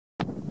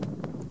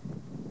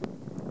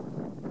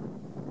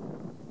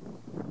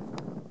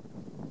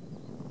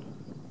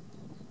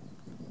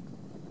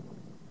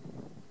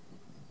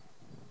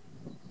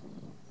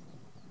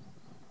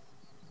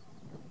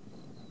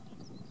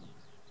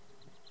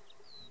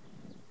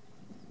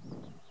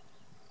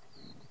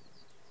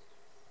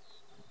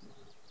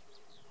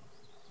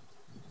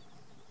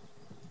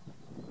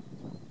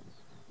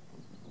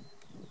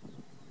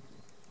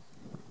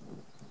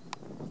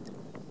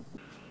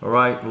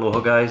Alright,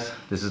 aloha guys.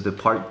 This is the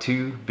part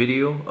 2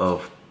 video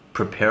of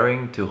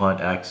preparing to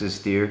hunt axis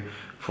deer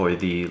for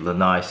the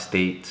Lanai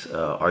State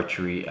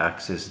archery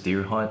axis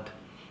deer hunt.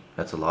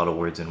 That's a lot of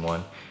words in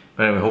one.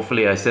 But anyway,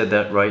 hopefully I said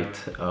that right.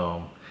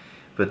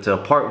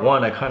 But part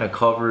 1 I kind of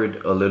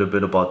covered a little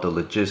bit about the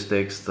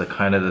logistics,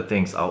 the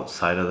things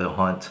outside of the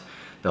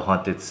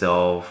hunt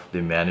itself,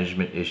 the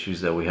management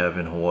issues that we have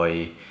in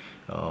Hawaii,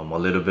 a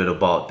little bit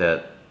about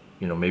that,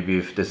 you know, maybe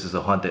if this is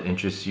a hunt that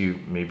interests you,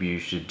 maybe you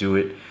should do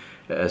it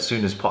as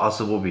soon as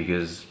possible,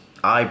 because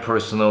I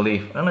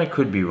personally, and I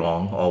could be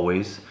wrong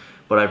always,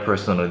 but I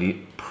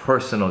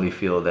personally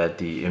feel that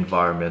the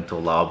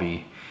environmental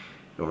lobby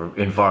or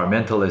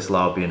environmentalist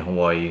lobby in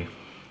Hawaii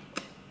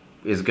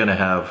is gonna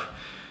have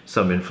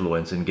some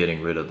influence in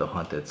getting rid of the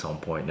hunt at some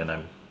point, and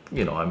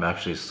I'm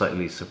actually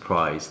slightly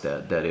surprised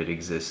that it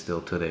exists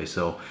still today.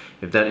 So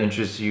if that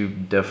interests you,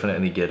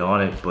 definitely get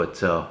on it.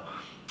 But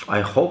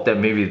I hope that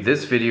maybe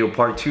this video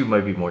part 2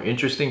 might be more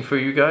interesting for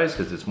you guys,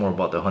 because it's more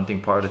about the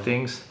hunting part of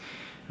things,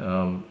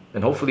 and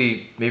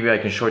hopefully maybe I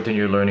can shorten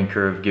your learning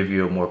curve, give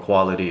you a more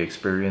quality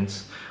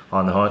experience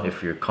on the hunt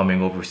if you're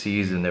coming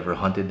overseas and never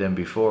hunted them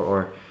before,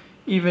 or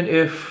even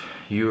if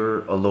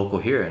you're a local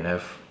here and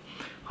have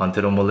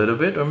hunted them a little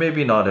bit, or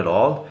maybe not at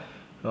all,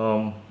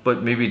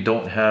 but maybe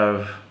don't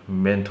have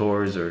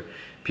mentors or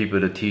people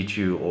to teach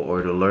you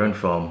or to learn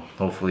from.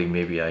 Hopefully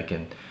maybe I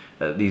can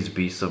at least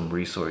be some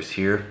resource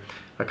here.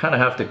 I kind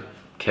of have to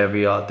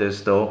caveat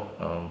this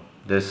though.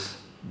 This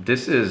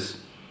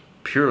is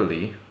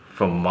purely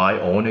from my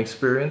own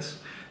experience.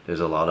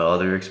 There's a lot of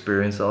other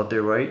experience out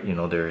there, right? You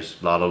know, there's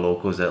a lot of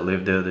locals that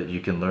live there that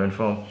you can learn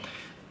from.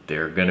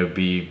 They're gonna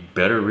be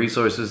better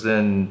resources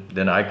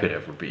than I could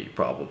ever be,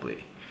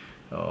 probably.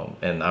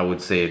 And I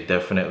would say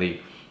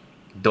definitely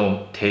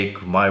don't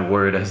take my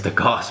word as the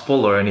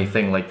gospel or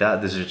anything like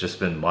that. This has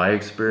just been my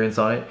experience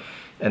on it.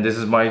 And this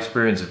is my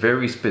experience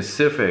very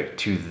specific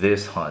to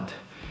this hunt.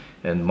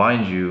 And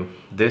mind you,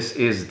 this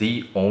is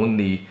the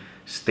only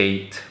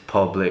state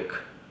public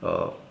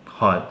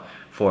hunt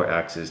for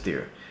axis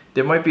deer.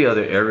 There might be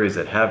other areas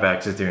that have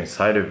axis deer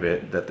inside of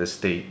it that the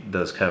state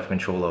does have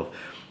control of,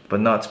 but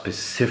not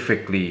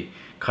specifically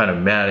kind of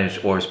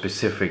managed or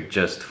specific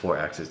just for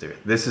axis deer.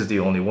 This is the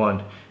only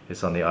one.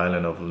 It's on the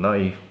island of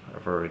Lanai.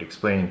 I've already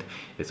explained.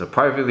 It's a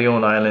privately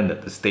owned island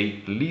that the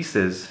state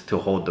leases to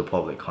hold the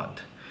public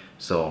hunt.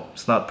 So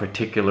it's not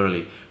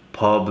particularly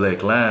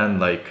public land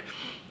like,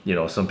 you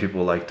know, some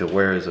people like to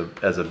wear as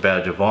a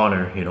badge of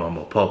honor. You know, I'm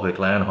a public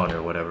land hunter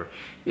or whatever.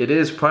 It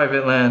is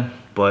private land,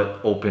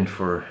 but open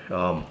for,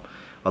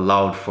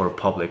 allowed for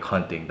public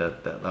hunting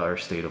that our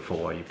state of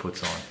Hawaii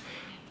puts on.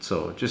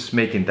 So just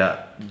making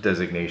that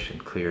designation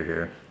clear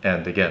here.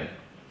 And again,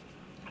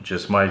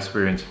 just my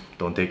experience,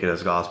 don't take it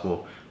as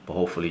gospel, but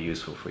hopefully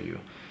useful for you.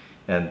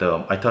 And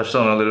I touched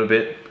on a little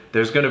bit,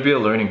 there's gonna be a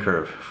learning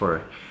curve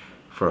for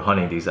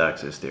hunting these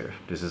axis deer.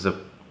 This is a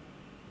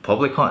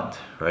public hunt,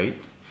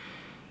 right?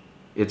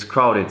 It's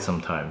crowded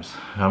sometimes.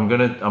 I'm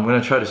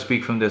gonna try to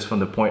speak from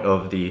the point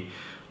of the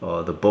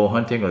bow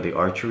hunting or the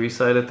archery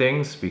side of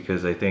things,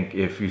 because I think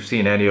if you've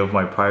seen any of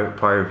my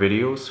prior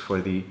videos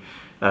for the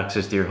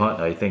axis deer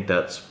hunt, I think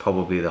that's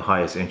probably the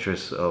highest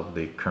interest of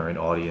the current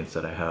audience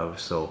that I have.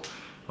 So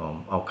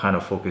I'll kind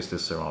of focus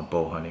this around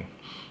bow hunting,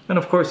 and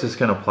of course this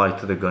can apply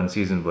to the gun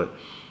season, but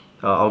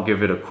I'll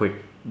give it a quick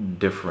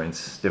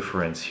difference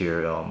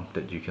here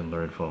that you can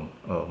learn from.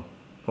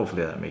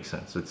 Hopefully that makes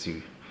sense. Let's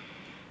see.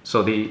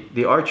 So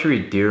the archery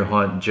deer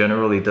hunt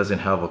generally doesn't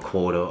have a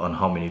quota on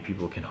how many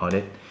people can hunt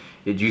it.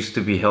 It used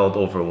to be held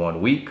over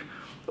 1 week.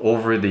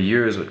 Over the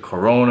years with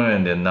Corona,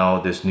 and then now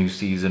this new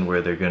season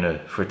where they're gonna,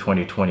 for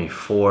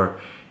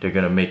 2024, they're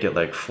gonna make it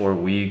like 4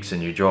 weeks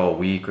and you draw a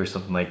week or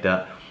something like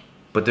that.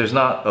 But there's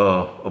not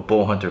a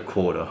bow hunter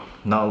quota,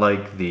 not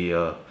like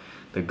the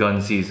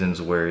gun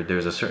seasons where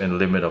there's a certain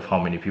limit of how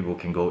many people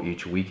can go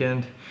each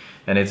weekend.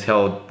 And it's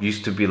held,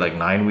 used to be like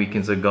 9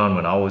 weekends a gun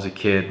when I was a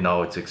kid.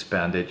 Now it's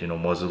expanded, you know,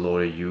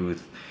 muzzleloader,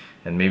 youth,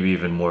 and maybe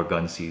even more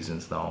gun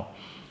seasons now.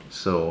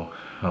 So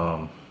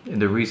in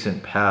the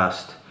recent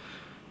past,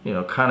 you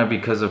know, kind of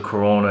because of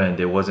Corona and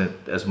there wasn't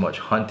as much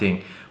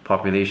hunting,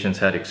 populations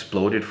had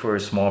exploded for a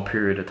small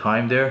period of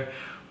time there.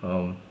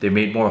 They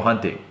made more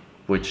hunting,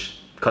 which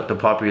cut the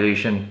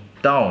population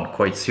down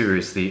quite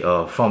seriously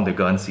from the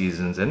gun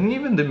seasons, and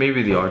even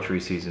maybe the archery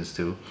seasons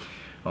too.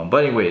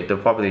 But anyway, the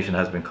population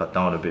has been cut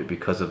down a bit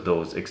because of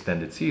those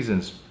extended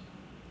seasons.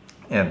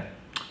 And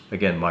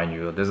again, mind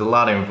you, there's a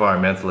lot of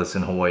environmentalists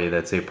in Hawaii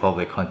that say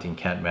public hunting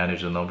can't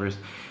manage the numbers.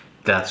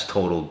 That's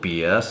total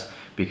BS,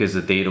 because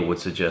the data would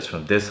suggest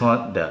from this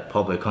hunt that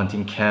public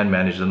hunting can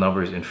manage the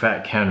numbers. In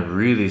fact, can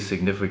really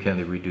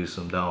significantly reduce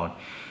them down.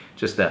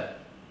 Just that,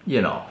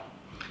 you know,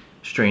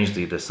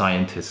 strangely, the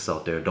scientists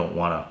out there don't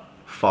want to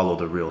follow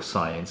the real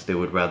science. They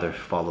would rather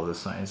follow the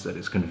science that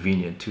is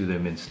convenient to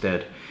them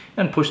instead,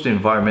 and push the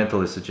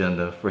environmentalist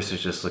agenda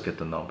versus just look at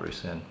the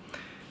numbers. And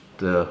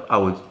I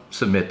would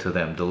submit to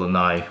them,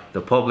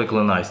 the public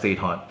Lanai state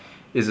hunt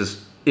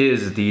is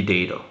the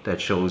data that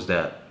shows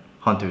that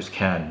hunters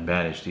can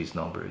manage these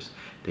numbers.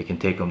 They can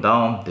take them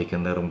down, they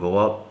can let them go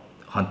up.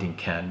 Hunting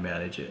can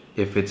manage it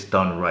if it's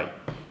done right.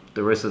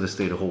 The rest of the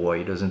state of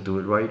Hawaii doesn't do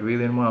it right,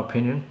 really, in my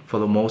opinion, for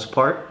the most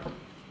part.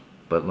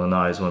 But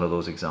Lanai is one of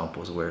those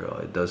examples where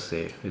it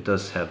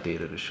does have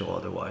data to show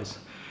otherwise.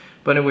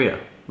 But anyway, yeah,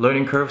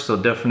 learning curve. So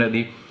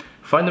definitely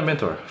find a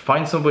mentor,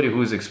 find somebody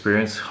who's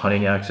experienced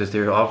hunting axis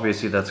deer.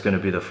 Obviously, that's going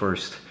to be the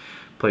first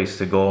place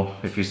to go.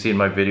 If you see in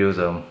my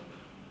videos,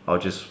 I'll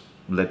just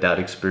let that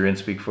experience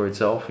speak for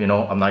itself. You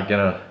know, I'm not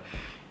gonna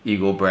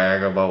ego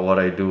brag about what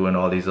I do and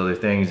all these other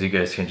things. You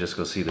guys can just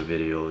go see the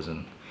videos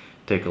and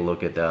take a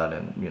look at that,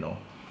 and you know,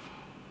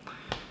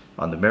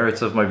 on the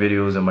merits of my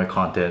videos and my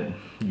content,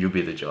 you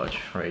be the judge,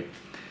 right?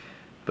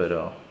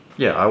 But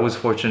yeah, I was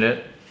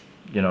fortunate.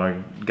 You know,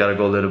 I gotta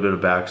go a little bit of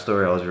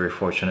backstory. I was very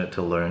fortunate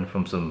to learn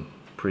from some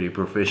pretty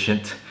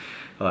proficient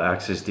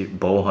axis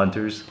bow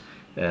hunters,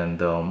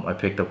 and I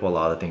picked up a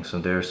lot of things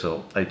from there.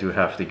 So I do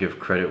have to give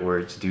credit where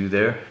it's due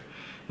there.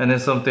 And then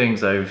some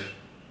things I've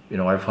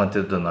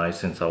hunted the Lanai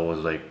since I was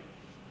like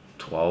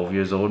 12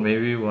 years old,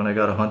 maybe, when I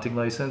got a hunting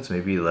license,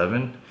 maybe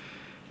 11,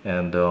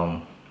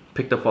 and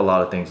picked up a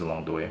lot of things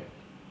along the way.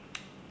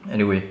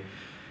 Anyway,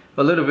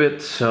 a little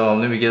bit,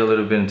 let me get a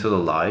little bit into the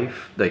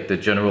life, like the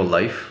general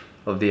life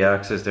of the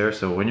axis there.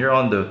 So when you're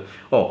on the,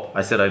 oh,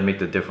 I said I'd make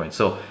the difference.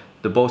 So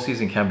the bow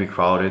season can be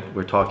crowded.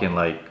 We're talking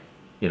like,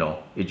 you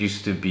know, it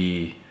used to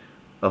be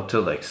up to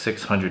like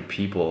 600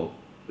 people,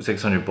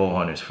 600 bow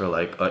hunters for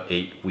like a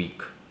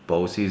 8-week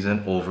bow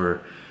season.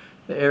 Over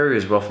the area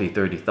is roughly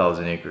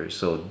 30,000 acres.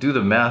 So do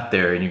the math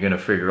there, and you're gonna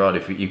figure out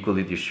if you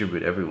equally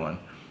distribute everyone,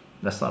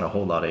 that's not a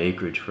whole lot of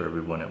acreage for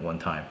everyone at one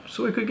time.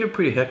 So it could get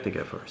pretty hectic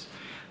at first.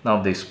 Now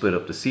if they split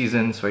up the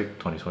seasons, right?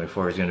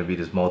 2024 is gonna be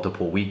this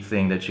multiple week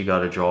thing that you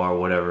gotta draw or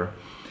whatever.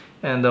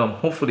 And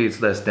hopefully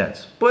it's less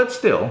dense. But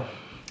still,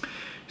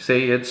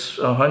 say it's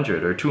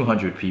 100 or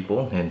 200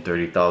 people in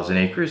 30,000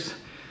 acres.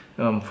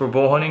 For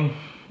bow hunting,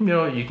 you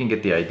know, you can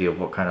get the idea of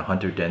what kind of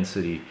hunter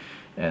density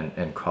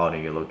and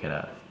crowding you're looking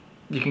at.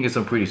 You can get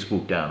some pretty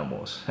spooked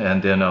animals.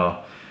 And then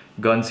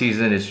gun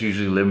season is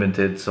usually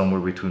limited somewhere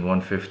between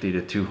 150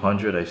 to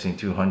 200. I've seen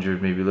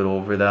 200, maybe a little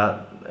over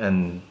that,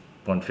 and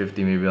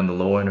 150 maybe on the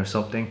low end or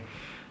something.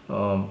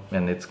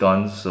 And it's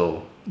guns,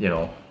 so you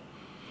know,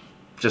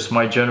 just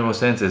my general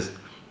sense is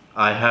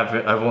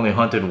I've only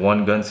hunted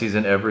one gun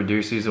season ever,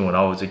 deer season, when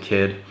I was a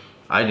kid.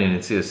 I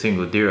didn't see a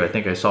single deer. I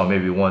think I saw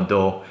maybe one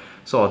doe,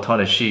 saw a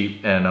ton of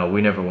sheep, and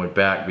we never went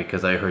back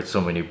because I heard so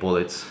many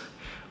bullets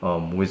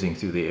whizzing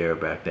through the air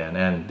back then.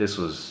 And this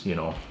was, you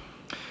know,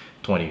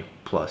 20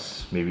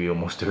 plus, maybe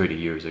almost 30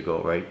 years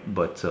ago, right?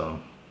 But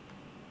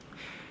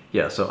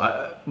yeah,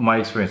 so my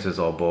experience is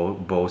all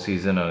bow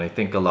season, and I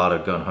think a lot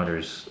of gun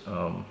hunters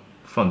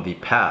from the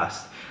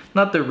past,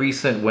 not the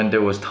recent when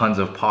there was tons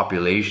of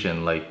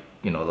population, like,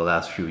 you know, the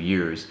last few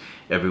years,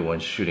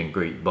 everyone's shooting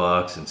great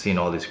bucks and seeing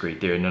all this great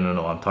deer.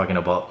 No, I'm talking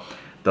about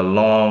the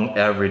long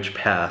average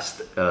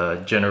past.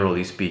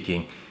 Generally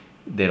speaking,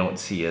 they don't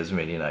see as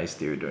many nice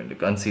deer during the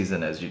gun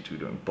season as you do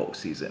during bow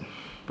season.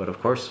 But of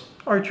course,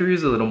 archery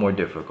is a little more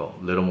difficult,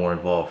 a little more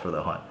involved for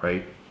the hunt,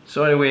 right?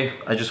 So anyway,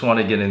 I just want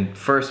to get in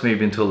first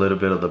maybe into a little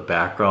bit of the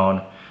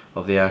background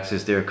of the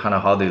axis deer, kind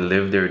of how they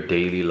live their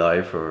daily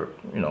life. Or,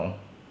 you know,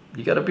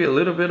 you got to be a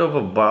little bit of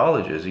a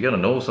biologist. You got to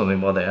know something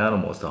about the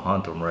animals to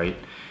hunt them, right?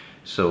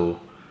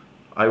 So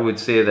I would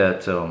say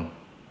that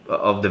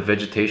of the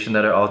vegetation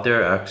that are out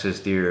there, axis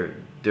deer,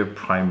 they're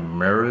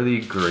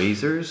primarily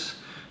grazers.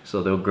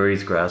 So they'll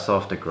graze grass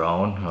off the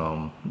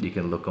ground. You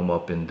can look them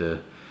up in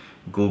the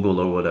Google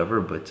or whatever,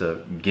 but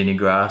guinea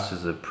grass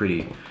is a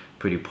pretty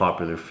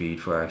popular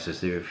feed for axis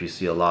deer. If you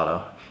see a lot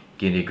of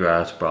guinea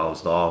grass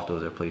browsed off,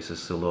 those are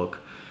places to look.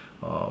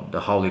 The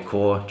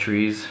haulikua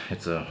trees,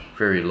 it's a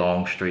very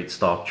long straight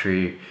stalk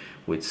tree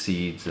with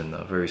seeds and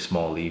a very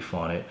small leaf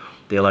on it.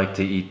 They like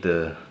to eat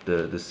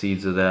the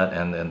seeds of that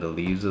and the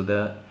leaves of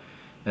that.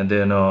 And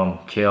then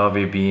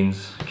keawe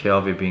beans,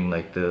 keawe being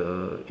like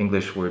the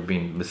English word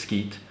being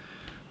mesquite,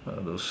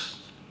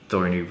 those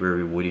thorny,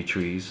 very woody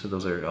trees. So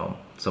those are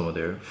some of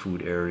their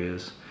food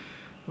areas.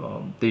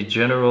 They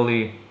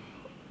generally,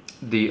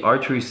 the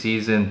archery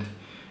season,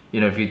 you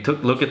know, if you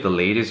look at the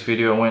latest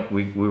video I went,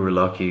 we were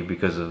lucky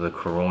because of the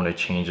corona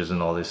changes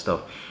and all this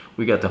stuff.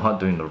 We got to hunt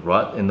during the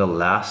rut in the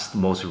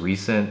most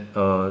recent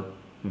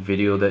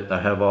video that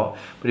I have out.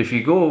 But if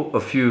you go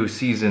a few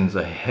seasons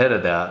ahead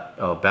of that,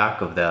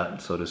 back of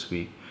that, so to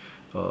speak,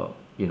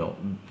 you know,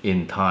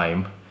 in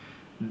time,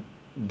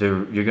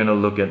 you're gonna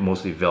look at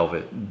mostly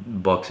velvet,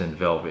 bucks and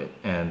velvet.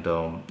 And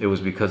it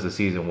was because the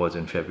season was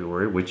in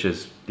February, which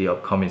is the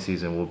upcoming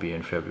season will be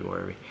in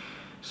February.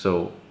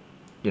 So,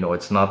 you know,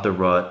 it's not the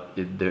rut,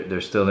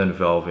 they're still in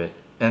velvet,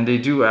 and they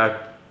do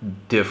act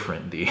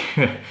differently.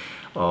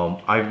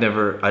 I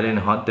didn't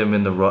hunt them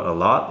in the rut a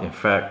lot. In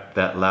fact,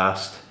 that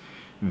last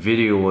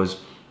video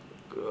was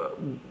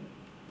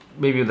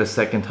maybe the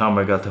second time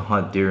I got to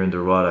hunt deer in the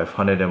rut. I've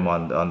hunted them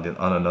on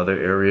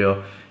another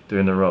area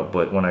during the rut,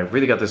 but when I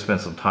really got to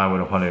spend some time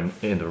with them hunting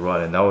in the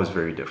rut, and that was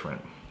very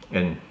different.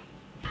 And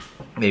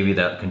maybe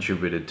that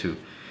contributed to,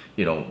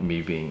 you know,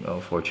 me being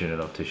fortunate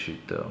enough to shoot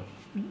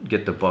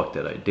get the buck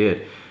that I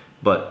did.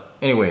 But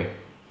anyway,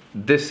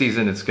 this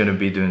season it's going to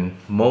be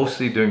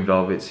mostly during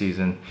velvet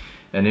season,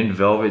 and in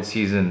velvet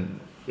season,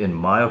 in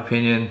my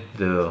opinion,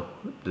 the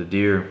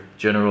deer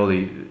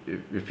generally,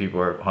 if people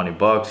are hunting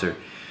bucks or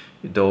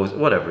those,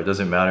 whatever, it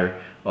doesn't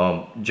matter.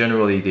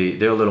 Generally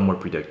they're a little more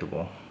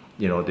predictable.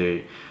 You know,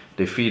 they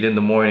feed in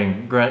the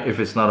morning. If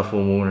it's not a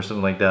full moon or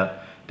something like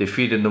that, they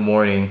feed in the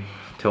morning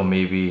till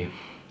maybe,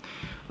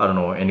 I don't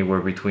know,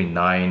 anywhere between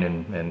 9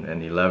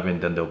 and 11.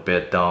 Then they'll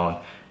bed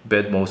down,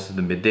 bed most of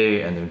the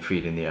midday, and then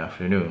feed in the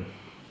afternoon.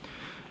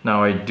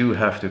 Now I do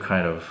have to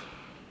kind of,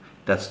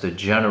 that's the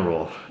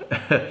general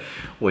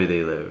way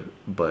they live,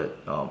 but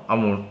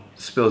I'm gonna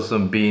spill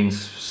some beans,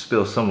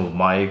 spill some of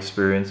my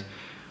experience.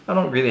 I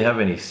don't really have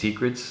any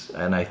secrets,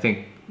 and I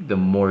think the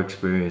more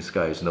experienced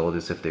guys know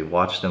this if they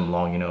watch them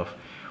long enough.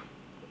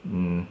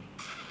 A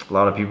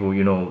lot of people,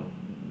 you know,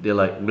 they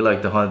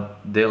like to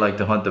hunt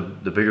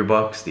the bigger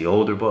bucks, the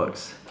older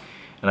bucks.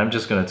 And I'm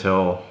just gonna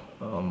tell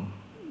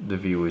the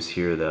viewers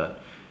here that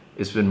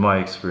it's been my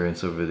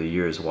experience over the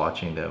years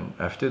watching them.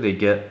 After they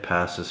get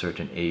past a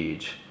certain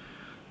age,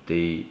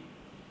 they,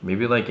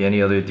 maybe like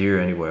any other deer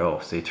anywhere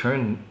else, they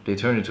turn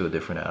into a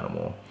different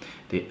animal.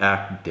 They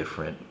act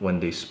different. When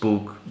they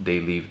spook, they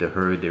leave the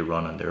herd, they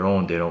run on their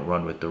own, they don't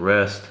run with the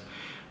rest.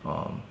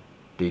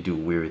 They do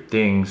weird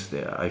things.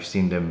 I've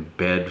seen them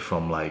bed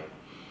from like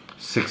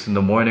 6 in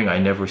the morning. I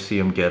never see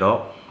them get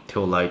up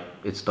till like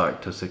it's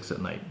dark till 6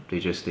 at night. They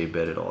just stay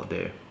bedded all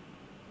day.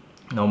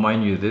 Now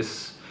mind you,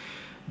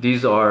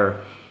 these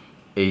are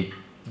a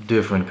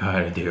different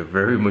kind of deer,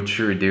 very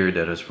mature deer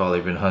that has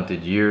probably been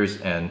hunted years.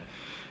 And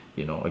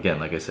you know, again,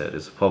 like I said,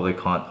 it's a public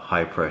hunt,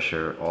 high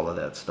pressure, all of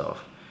that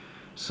stuff.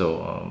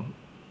 So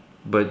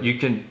but you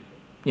can,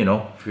 you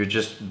know, if you're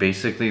just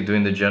basically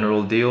doing the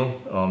general deal,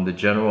 the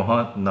general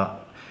hunt,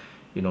 not,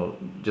 you know,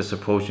 just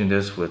approaching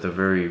this with a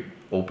very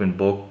open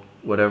book,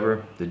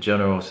 whatever, the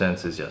general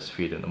sense is just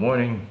feed in the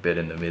morning, bed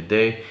in the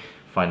midday,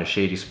 find a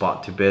shady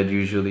spot to bed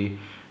usually.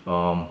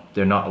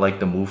 They're not like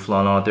the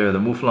mouflon out there. The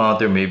mouflon out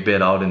there may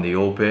bed out in the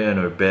open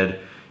or bed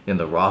in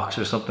the rocks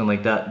or something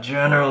like that.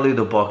 Generally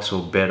the bucks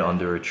will bed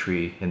under a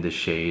tree in the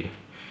shade.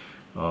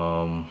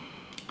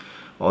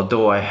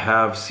 Although I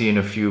have seen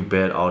a few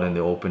bed out in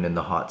the open in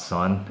the hot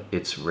sun.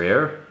 It's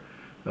rare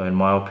in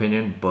my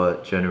opinion,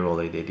 but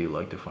generally they do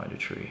like to find a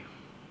tree.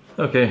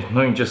 Okay,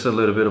 knowing just a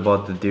little bit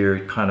about the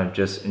deer, kind of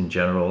just in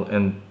general,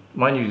 and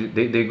mind you,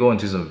 they go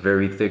into some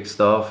very thick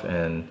stuff,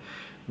 and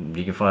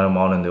you can find them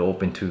out in the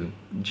open too.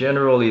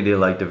 Generally they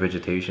like the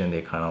vegetation.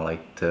 They kind of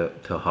like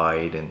to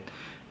hide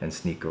and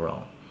sneak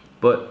around.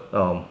 But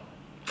I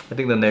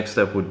think the next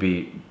step would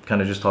be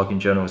kind of just talking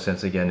general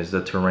sense again, is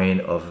the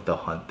terrain of the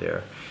hunt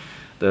there.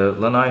 The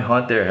Lanai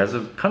hunt there has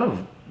a kind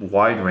of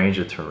wide range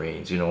of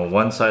terrains. You know, on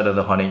one side of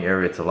the hunting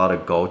area, it's a lot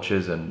of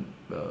gulches and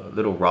a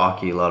little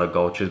rocky, a lot of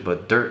gulches,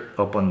 but dirt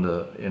up on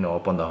the, you know,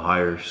 up on the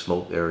higher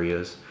slope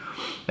areas.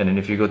 And then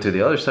if you go to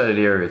the other side of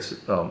the area,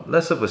 it's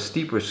less of a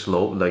steeper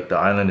slope, like the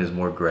island is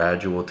more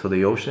gradual to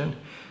the ocean,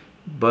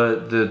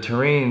 but the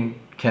terrain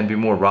can be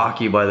more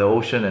rocky by the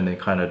ocean and then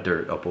kind of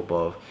dirt up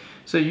above.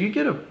 So you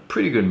get a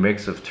pretty good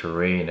mix of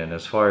terrain. And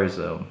as far as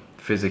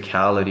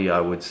physicality,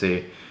 I would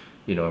say,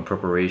 you know, in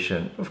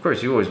preparation, of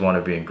course you always want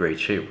to be in great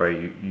shape,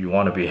 right? You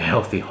want to be a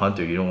healthy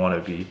hunter. You don't want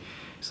to be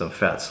some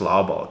fat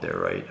slob out there,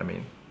 right? I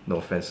mean, no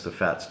offense to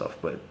fat stuff,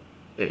 but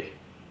hey,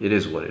 it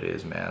is what it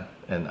is, man.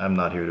 And I'm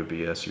not here to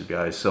BS you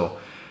guys. So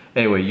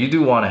anyway, you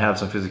do want to have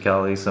some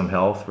physicality, some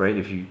health, right?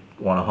 If you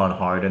want to hunt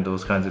hard and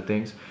those kinds of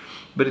things.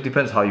 But it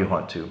depends how you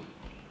hunt too.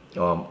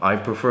 I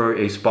prefer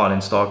a spawn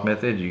and stalk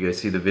method. You guys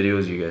see the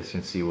videos, you guys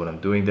can see what I'm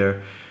doing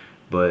there.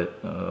 But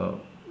a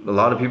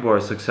lot of people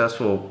are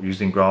successful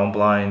using ground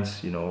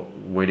blinds, you know,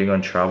 waiting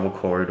on travel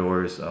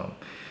corridors,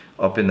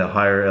 up in the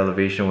higher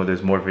elevation where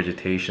there's more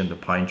vegetation, the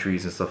pine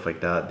trees and stuff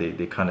like that.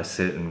 They kind of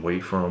sit and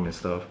wait for them and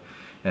stuff.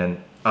 And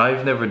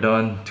I've never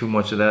done too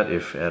much of that,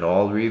 if at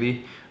all,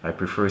 really. I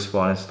prefer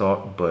spawn and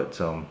stalk,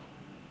 but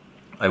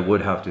I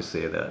would have to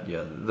say that,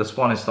 yeah, the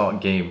spawn and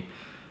stalk game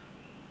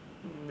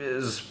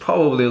is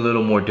probably a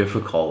little more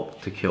difficult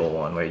to kill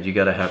one, right? You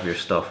got to have your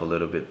stuff a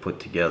little bit put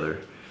together.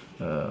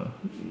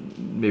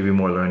 Maybe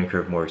more learning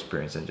curve, more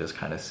experience than just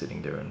kind of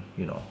sitting there and,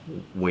 you know,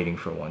 waiting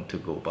for one to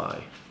go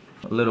by.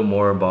 A little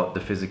more about the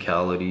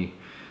physicality.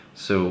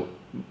 So,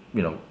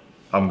 you know,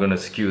 I'm gonna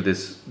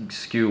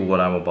skew what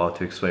I'm about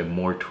to explain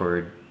more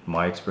toward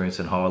my experience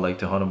and how I like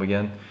to hunt them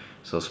again.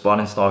 So spawn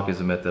and stalk is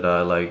a method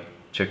I like.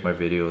 Check my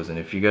videos, and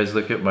if you guys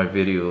look at my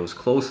videos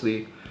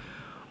closely,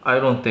 I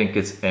don't think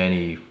it's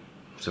any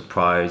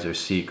surprise or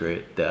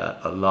secret that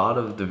a lot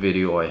of the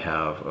video I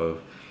have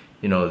of,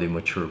 you know, the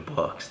mature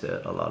bucks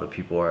that a lot of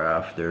people are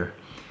after,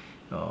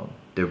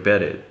 they're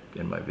bedded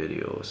in my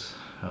videos.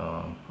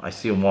 I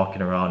see them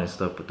walking around and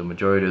stuff, but the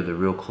majority of the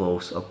real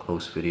up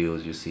close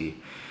videos you see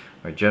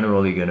are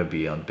generally going to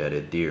be on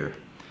bedded deer.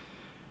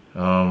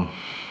 Now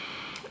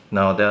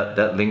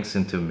that links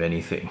into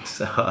many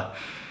things.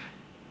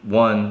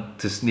 One,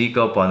 to sneak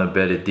up on a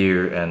bedded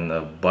deer and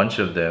a bunch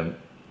of them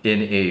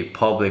in a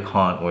public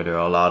hunt where there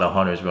are a lot of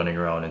hunters running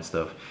around and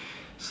stuff,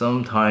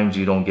 sometimes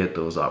you don't get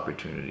those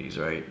opportunities,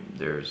 right?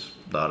 There's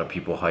a lot of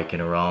people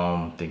hiking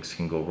around, things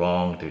can go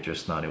wrong, they're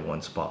just not in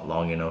one spot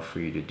long enough for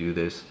you to do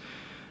this.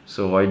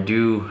 So I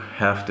do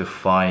have to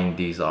find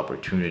these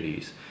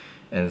opportunities,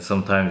 and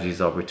sometimes these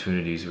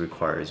opportunities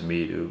requires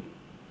me to,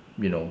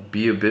 you know,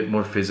 be a bit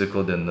more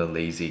physical than the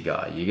lazy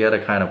guy. You gotta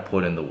kind of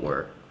put in the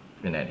work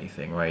in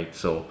anything, right?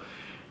 So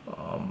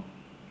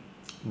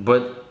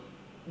but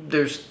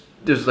there's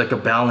like a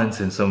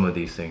balance in some of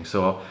these things.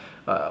 So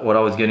what I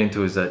was getting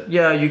to is that,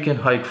 yeah, you can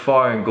hike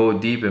far and go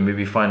deep and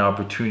maybe find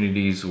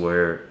opportunities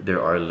where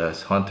there are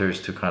less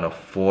hunters to kind of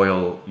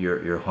foil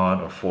your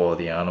hunt or foil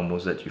the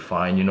animals that you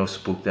find, you know,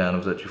 spook the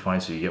animals that you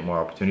find, so you get more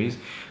opportunities.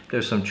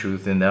 There's some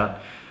truth in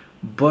that.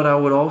 But I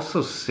would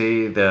also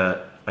say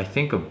that I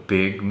think a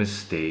big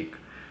mistake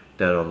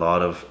that a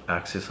lot of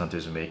access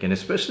hunters make, and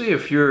especially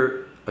if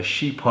you're a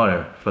sheep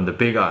hunter from the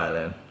Big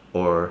Island,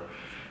 or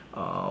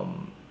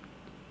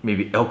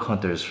maybe elk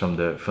hunters from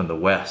the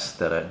west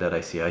that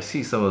I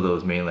see some of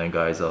those mainland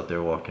guys out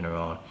there walking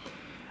around.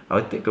 I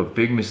would think a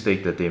big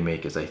mistake that they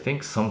make is, I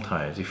think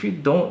sometimes if you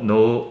don't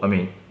know, I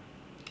mean,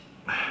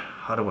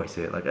 how do I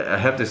say it? Like, I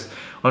have this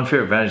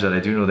unfair advantage that I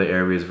do know the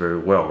areas very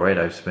well, right?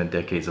 I've spent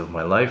decades of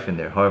my life in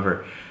there.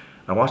 However,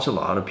 I watch a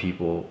lot of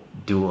people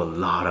do a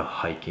lot of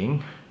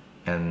hiking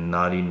and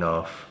not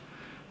enough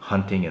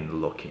hunting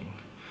and looking.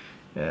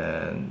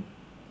 And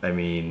I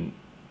mean,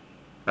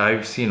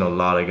 I've seen a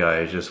lot of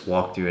guys just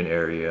walk through an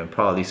area and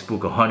probably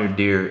spook 100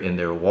 deer in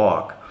their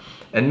walk.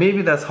 And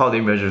maybe that's how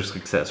they measure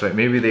success, right?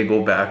 Maybe they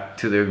go back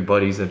to their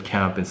buddies at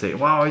camp and say,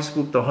 wow, I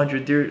spooked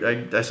 100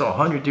 deer. I saw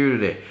 100 deer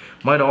today.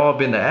 Might have all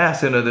been the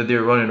ass end of the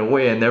deer running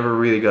away and never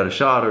really got a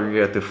shot, or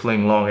you have to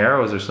fling long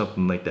arrows or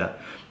something like that.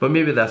 But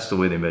maybe that's the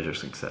way they measure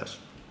success.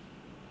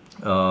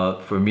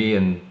 For me,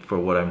 and for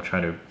what I'm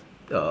trying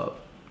to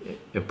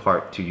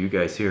impart to you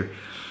guys here,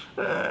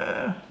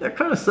 that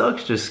kind of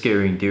sucks, just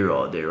scaring deer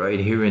all day, right?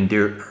 Hearing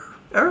deer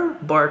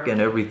bark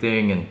and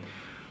everything, and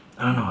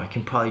I don't know, it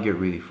can probably get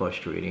really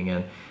frustrating.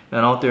 And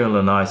out there in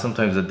Lanai,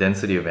 sometimes the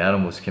density of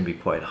animals can be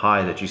quite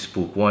high, that you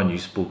spook one, you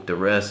spook the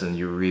rest, and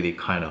you really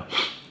kind of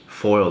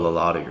foil a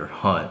lot of your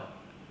hunt.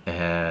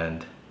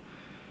 And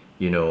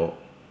you know,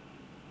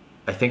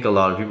 I think a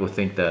lot of people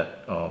think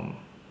that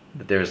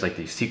that there's like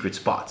these secret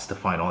spots to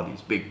find all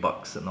these big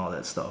bucks and all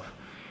that stuff.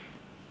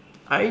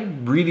 I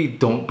really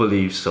don't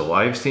believe so.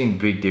 I've seen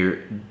big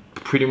deer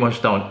pretty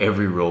much down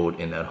every road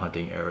in that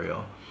hunting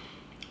area.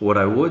 What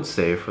I would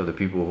say for the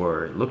people who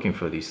are looking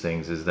for these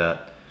things is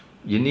that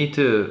you need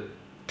to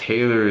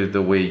tailor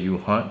the way you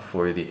hunt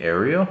for the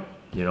area,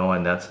 you know,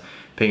 and that's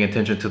paying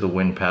attention to the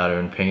wind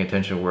pattern, paying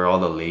attention where all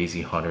the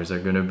lazy hunters are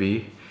gonna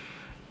be,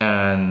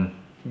 and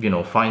you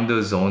know, find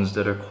those zones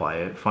that are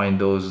quiet, find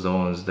those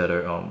zones that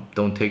are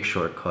don't take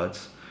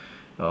shortcuts.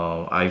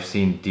 I've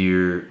seen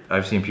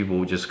people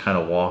who just kind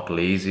of walk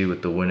lazy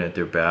with the wind at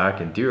their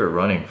back, and deer are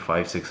running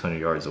 500-600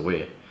 yards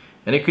away.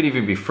 And it could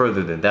even be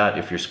further than that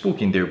if you're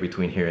spooking deer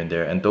between here and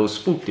there, and those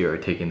spook deer are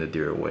taking the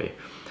deer away.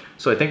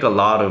 So I think a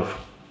lot of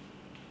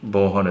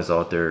bow hunters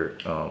out there,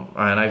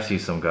 and I've seen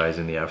some guys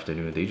in the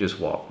afternoon, they just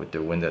walk with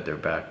their wind at their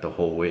back the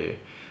whole way.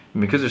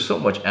 And because there's so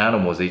much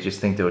animals, they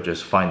just think they'll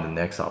just find the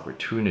next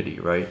opportunity,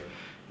 right?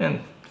 And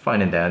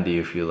fine and dandy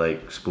if you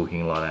like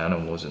spooking a lot of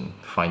animals and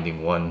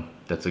finding one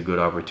that's a good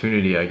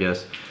opportunity, I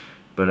guess.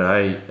 But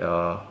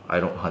I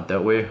don't hunt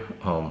that way.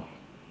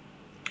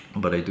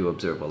 But I do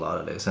observe a lot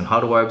of this. And how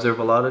do I observe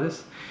a lot of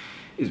this?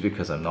 Is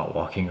because I'm not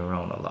walking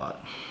around a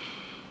lot.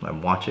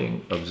 I'm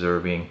watching,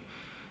 observing,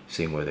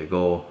 seeing where they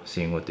go,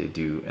 seeing what they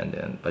do, and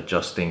then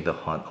adjusting the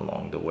hunt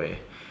along the way.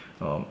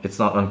 It's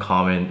not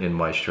uncommon in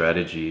my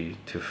strategy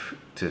to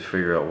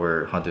figure out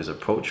where hunters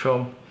approach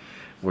from,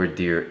 where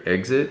deer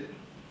exit,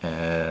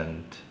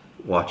 and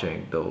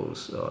watching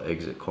those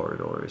exit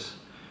corridors,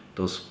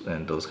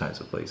 those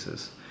kinds of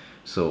places.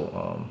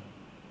 So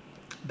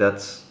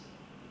that's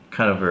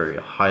kind of very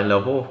high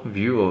level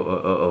view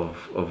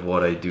of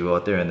what I do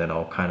out there, and then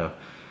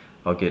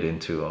I'll get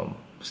into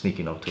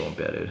sneaking up to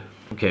embedded.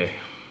 Okay,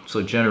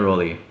 so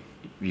generally,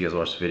 if you guys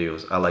watch the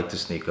videos, I like to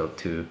sneak up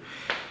to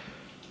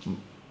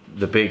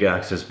the big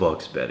access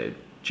bucks bedded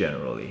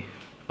generally.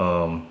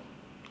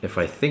 If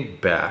I think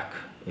back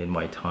in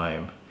my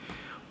time,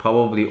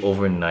 probably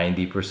over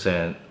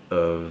 90%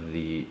 of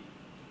the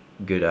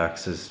good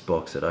access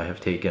bucks that I have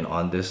taken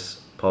on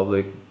this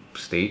public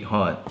state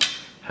hunt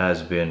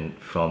has been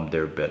from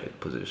their bedded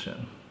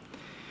position.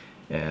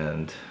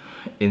 And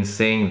in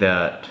saying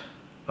that,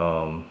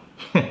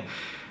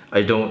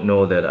 I don't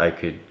know that I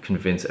could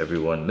convince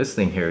everyone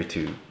listening here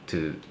to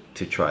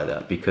try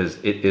that, because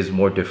it is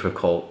more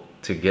difficult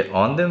to get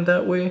on them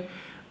that way,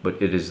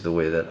 but it is the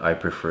way that I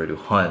prefer to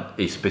hunt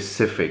a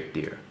specific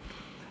deer.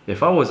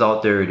 If I was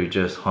out there to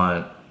just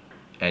hunt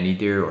any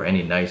deer or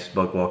any nice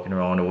buck walking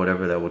around or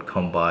whatever that would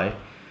come by,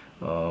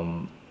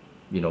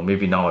 you know,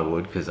 maybe now I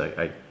would, because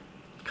I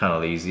kind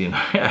of lazy, and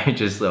I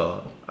just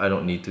I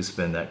don't need to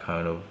spend that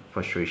kind of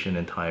frustration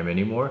and time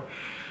anymore.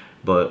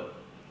 But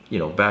you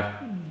know,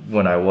 back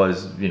when I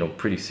was, you know,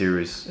 pretty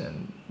serious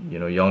and, you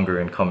know, younger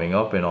and coming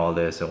up and all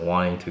this and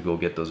wanting to go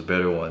get those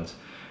better ones,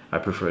 I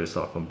prefer to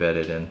stock them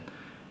bedded. And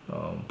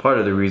part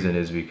of the reason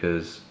is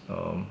because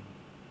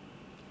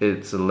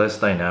it's a less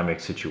dynamic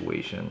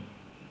situation.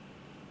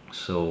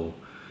 So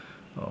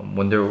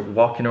when they're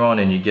walking around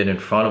and you get in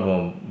front of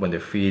them when they're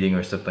feeding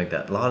or stuff like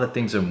that, a lot of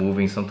things are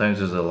moving. Sometimes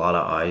there's a lot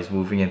of eyes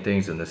moving and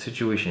things, and the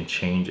situation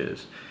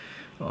changes.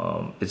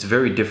 It's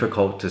very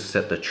difficult to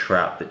set the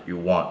trap that you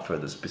want for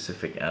the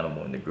specific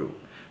animal in the group.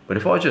 But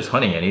if I was just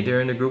hunting any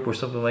deer in the group or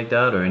something like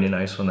that, or any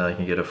nice one that I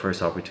can get a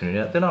first opportunity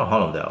at, then I'll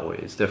hunt them that way.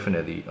 It's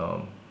definitely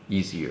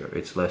easier.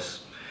 It's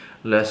less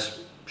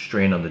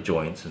strain on the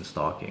joints and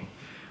stalking.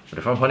 But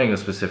if I'm hunting a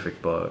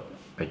specific buck,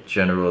 I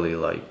generally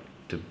like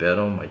to bed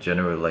him. I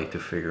generally like to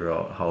figure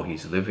out how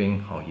he's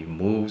living, how he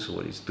moves,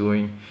 what he's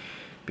doing,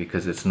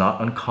 because it's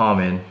not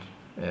uncommon.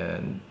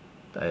 And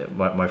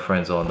my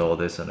friends all know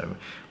this, and I'm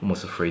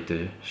almost afraid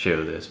to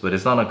share this, but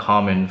it's not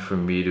uncommon for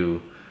me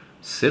to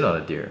sit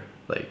on a deer,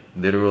 like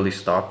literally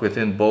stalk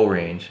within bow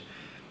range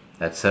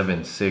at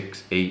 7,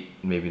 6, 8,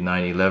 maybe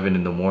 9, 11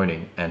 in the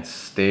morning and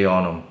stay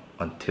on them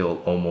until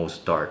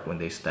almost dark when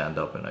they stand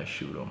up and I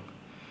shoot them.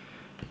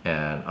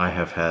 And I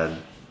have had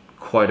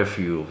quite a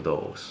few of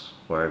those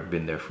where I've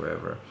been there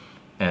forever,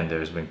 and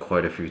there's been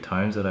quite a few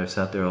times that I've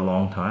sat there a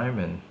long time,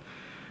 and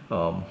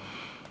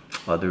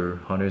other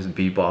hunters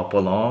bebop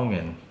along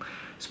and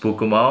spook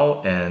them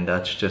out, and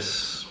that's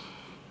just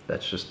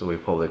the way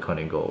public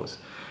hunting goes,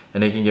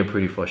 and it can get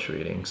pretty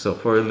frustrating. So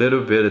for a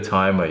little bit of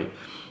time,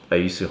 I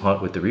used to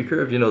hunt with the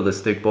recurve, you know, the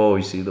stick bow.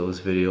 You see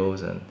those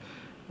videos, and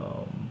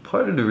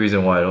part of the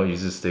reason why I don't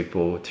use the stick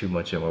bow too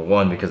much anymore,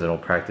 one, because I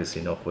don't practice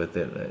enough with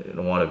it. I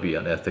don't want to be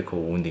unethical,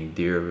 wounding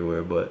deer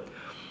everywhere, but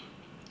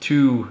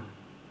two,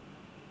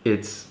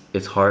 it's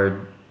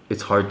hard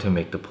to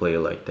make the play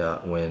like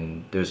that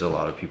when there's a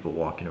lot of people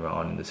walking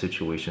around and the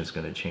situation is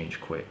going to change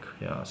quick.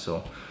 Yeah,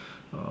 so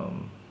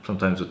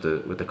sometimes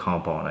with the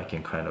compound, I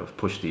can kind of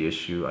push the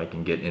issue. I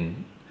can get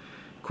in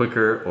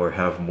quicker or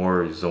have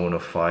more zone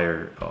of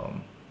fire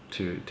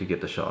to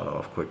get the shot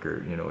off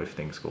quicker, you know, if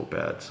things go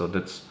bad. So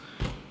that's,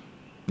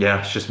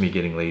 yeah, it's just me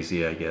getting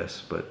lazy, I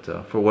guess. But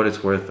for what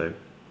it's worth, I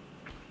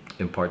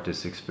impart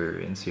this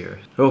experience here.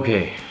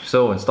 Okay,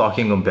 so in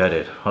stalking them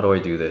bedded, how do I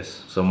do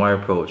this? So my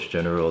approach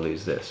generally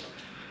is this.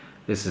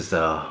 This is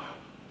I'm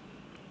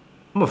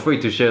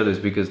afraid to share this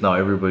because now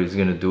everybody's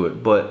gonna do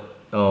it, but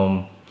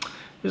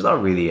there's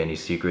not really any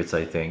secrets,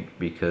 I think,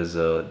 because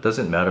it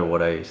doesn't matter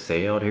what I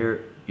say out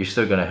here, you're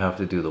still gonna have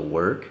to do the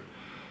work,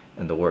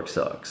 and the work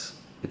sucks.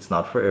 It's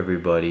not for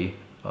everybody.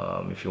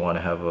 If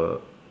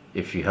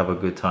you have a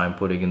good time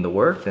putting in the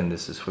work, then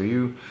this is for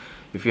you.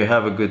 If you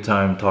have a good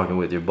time talking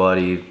with your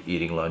buddy,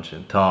 eating lunch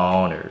in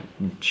town, or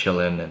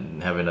chilling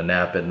and having a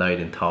nap at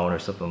night in town or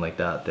something like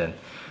that, then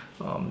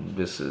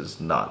this is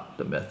not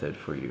the method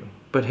for you.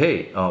 But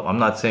hey, I'm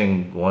not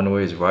saying one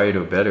way is right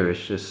or better.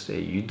 It's just,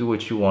 hey, you do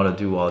what you want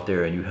to do out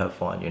there and you have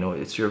fun. You know,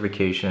 it's your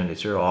vacation,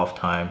 it's your off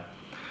time,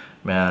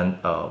 man.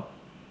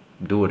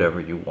 Do whatever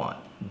you want.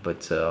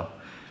 But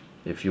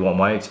if you want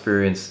my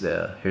experience,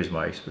 here's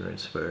my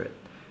experience for it.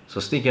 So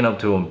sneaking up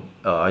to them,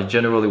 I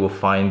generally will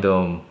find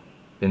them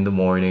in the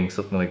morning,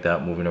 something like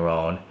that, moving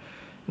around,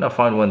 and I'll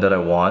find one that I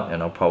want,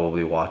 and I'll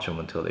probably watch them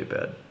until they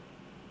bed.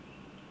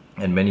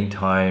 And many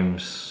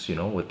times, you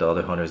know, with the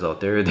other hunters out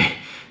there, they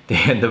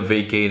end up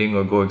vacating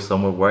or going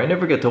somewhere where I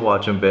never get to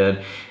watch them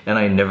bed, and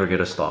I never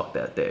get a stalk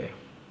that day.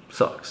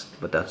 Sucks,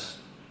 but that's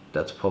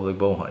public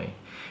bow hunting.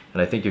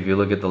 And I think if you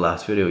look at the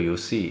last video, you'll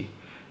see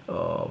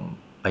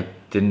I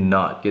did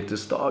not get to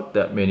stalk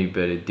that many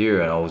bedded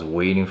deer, and I was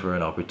waiting for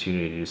an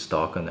opportunity to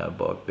stalk on that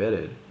buck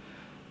bedded,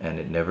 and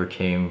it never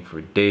came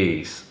for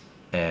days.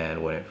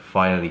 And when it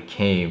finally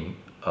came,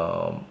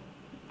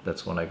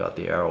 that's when I got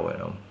the arrow in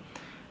him.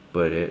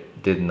 But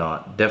it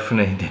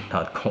definitely did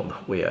not go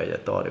the way I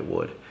thought it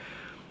would.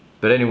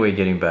 But anyway,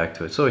 getting back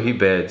to it. So he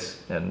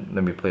beds, and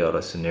let me play out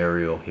a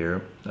scenario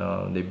here.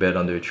 They bed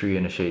under a tree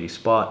in a shady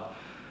spot.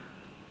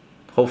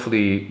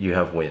 Hopefully you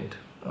have wind.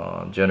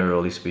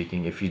 Generally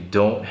speaking, if you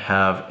don't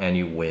have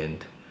any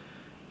wind,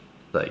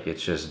 like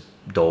it's just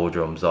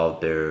doldrums out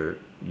there,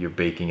 you're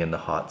baking in the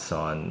hot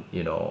sun,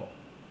 you know,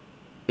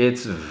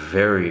 it's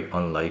very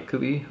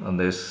unlikely,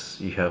 unless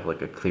you have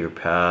like a clear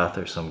path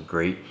or some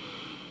great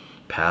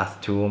path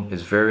to them,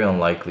 it's very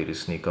unlikely to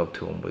sneak up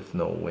to them with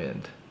no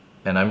wind.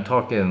 And I'm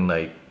talking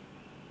like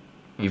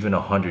even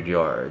 100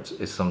 yards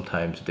is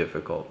sometimes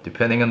difficult,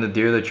 depending on the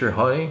deer that you're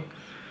hunting.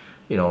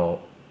 You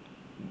know,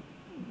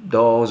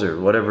 does or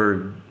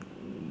whatever,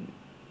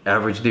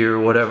 average deer or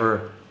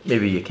whatever,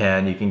 maybe you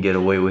can get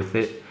away with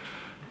it.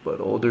 But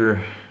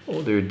older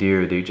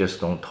deer, they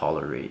just don't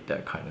tolerate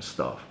that kind of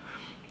stuff.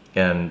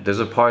 And there's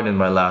a part in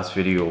my last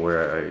video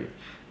where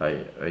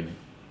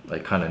I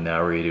kind of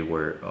narrated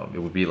where it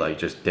would be like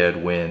just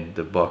dead wind.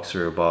 The bucks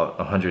are about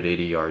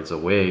 180 yards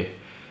away,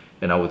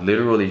 and I would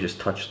literally just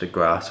touch the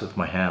grass with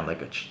my hand,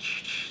 like a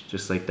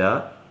just like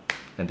that,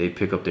 and they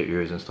pick up their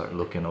ears and start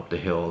looking up the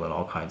hill and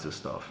all kinds of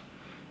stuff.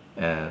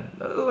 and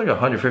like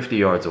 150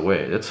 yards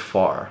away. That's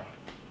far.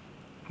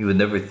 You would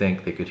never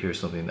think they could hear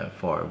something that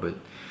far, but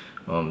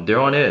they're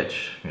on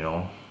edge, you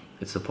know.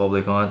 It's a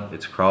public hunt,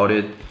 it's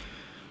crowded,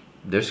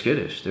 they're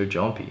skittish, they're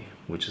jumpy,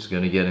 which is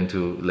going to get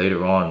into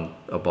later on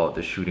about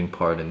the shooting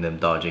part and them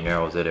dodging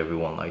arrows that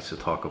everyone likes to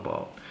talk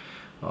about.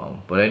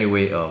 But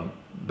anyway,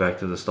 back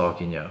to the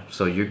stalking, yeah.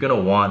 So you're going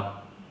to want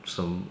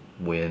some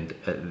wind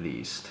at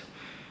least.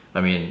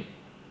 I mean,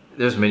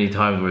 there's many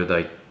times where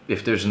like,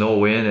 if there's no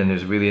wind and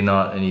there's really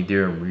not any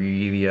deer I'm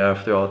really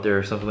after out there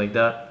or something like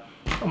that,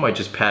 I might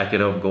just pack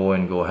it up,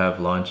 go have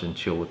lunch and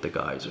chill with the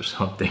guys or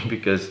something,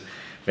 because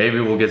maybe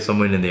we'll get some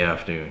wind in the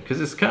afternoon. Because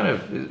it's kind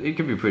of, it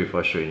can be pretty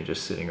frustrating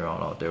just sitting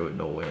around out there with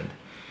no wind.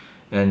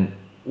 And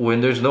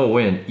when there's no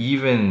wind,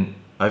 even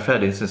I've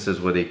had instances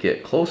where they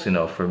get close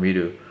enough for me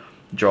to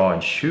draw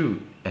and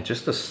shoot, and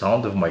just the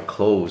sound of my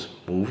clothes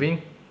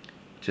moving,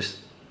 just,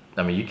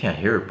 I mean, you can't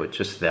hear it, but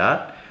just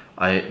that,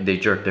 they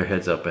jerk their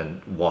heads up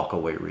and walk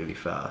away really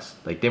fast.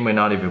 Like, they may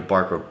not even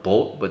bark or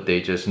bolt, but they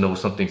just know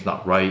something's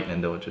not right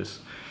and they'll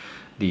just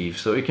leave.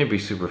 So it can be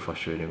super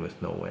frustrating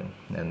with no wind,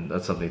 and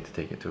that's something to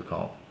take into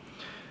account.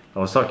 I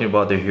was talking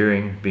about their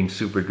hearing being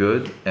super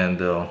good, and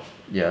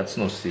yeah, it's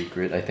no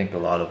secret. I think a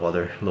lot of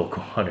other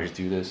local hunters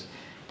do this,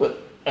 but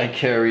I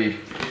carry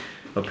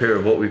a pair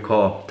of what we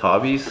call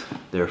tabis.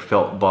 They're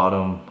felt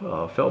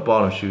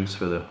bottom shoes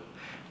for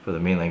the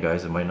mainland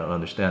guys that might not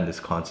understand this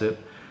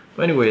concept.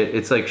 But anyway,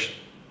 it's like,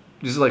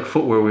 this is like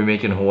footwear we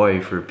make in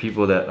Hawaii for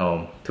people that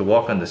to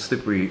walk on the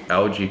slippery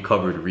algae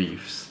covered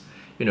reefs,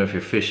 you know, if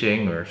you're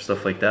fishing or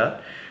stuff like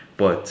that.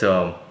 But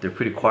they're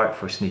pretty quiet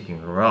for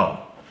sneaking around.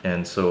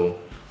 And so,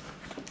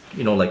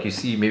 you know, like you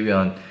see maybe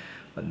on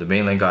the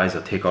mainland guys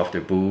that take off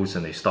their boots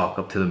and they stalk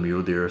up to the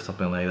mule deer or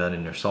something like that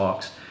in their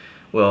socks.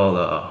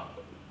 Well,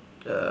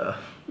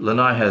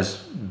 Lanai has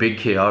big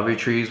keawe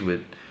trees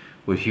with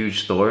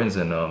huge thorns,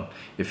 and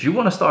if you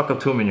want to stalk up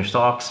to them in your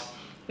socks,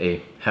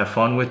 hey, have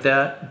fun with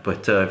that.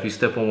 But if you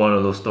step on one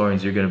of those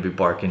thorns, you're going to be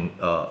barking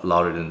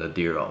louder than the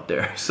deer out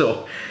there.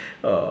 So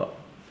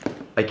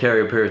I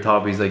carry a pair of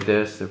tabis like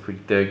this. They're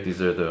pretty thick.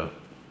 These are the,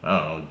 I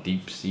don't know,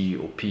 deep sea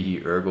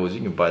Opihi ergos.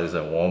 You can buy this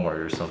at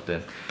Walmart or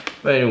something.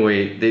 But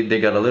anyway, they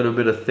got a little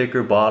bit of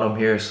thicker bottom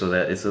here so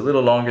that it's a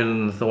little longer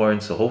than the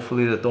thorns. So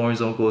hopefully the thorns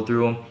don't go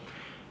through them.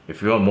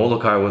 If you're on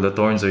Molokai where the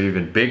thorns are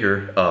even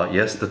bigger,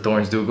 yes, the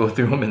thorns do go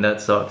through them, and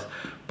that sucks.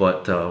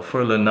 But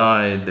for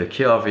Lanai, the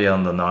keawe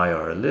on Lanai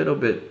are a little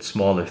bit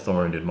smaller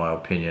thorned in my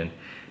opinion.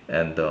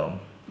 And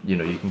you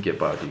know, you can get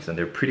by with these, and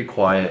they're pretty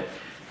quiet.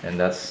 And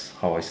that's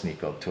how I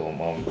sneak up to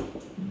them.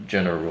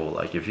 General rule,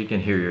 like if you can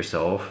hear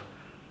yourself,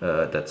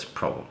 that's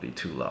probably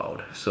too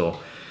loud. So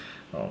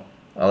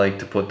I like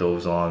to put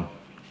those on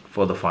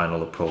for the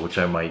final approach.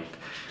 I might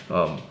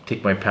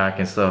take my pack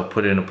and stuff,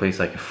 put it in a place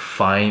I can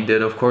find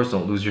it, of course,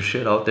 don't lose your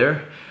shit out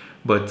there.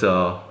 But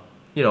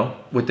you know,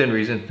 within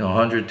reason,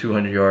 100,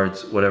 200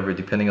 yards, whatever,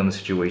 depending on the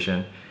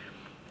situation,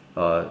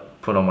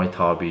 put on my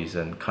tabis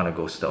and kind of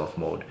go stealth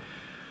mode.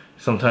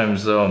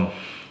 Sometimes,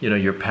 you know,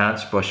 your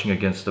pants brushing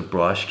against the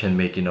brush can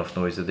make enough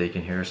noise that they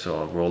can hear, so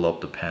I'll roll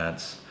up the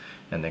pants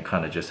and then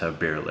kind of just have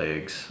bare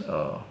legs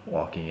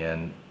walking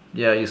in.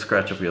 Yeah, you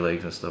scratch up your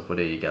legs and stuff, but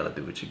hey, you gotta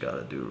do what you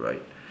gotta do,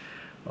 right?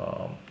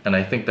 And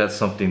I think that's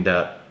something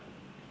that,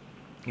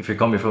 if you're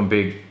coming from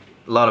a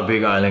lot of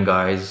big island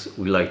guys,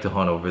 we like to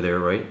hunt over there,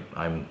 right?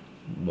 I'm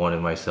one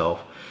of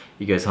myself.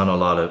 You guys hunt a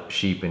lot of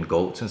sheep and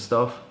goats and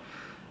stuff.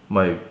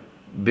 My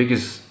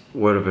biggest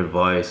word of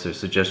advice or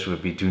suggestion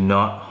would be, do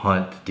not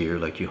hunt deer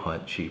like you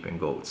hunt sheep and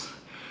goats.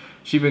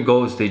 Sheep and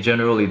goats, they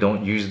generally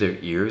don't use their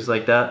ears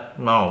like that.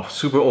 No,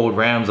 super old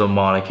rams on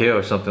Mauna Kea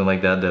or something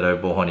like that I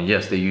bow hunted,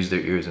 yes, they use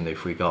their ears and they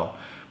freak out.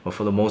 But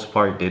for the most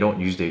part, they don't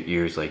use their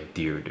ears like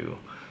deer do.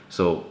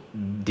 So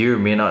deer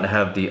may not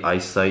have the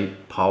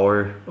eyesight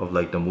power of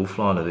like the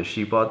mouflon or the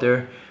sheep out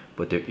there,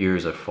 but their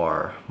ears are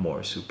far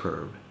more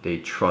superb. They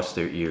trust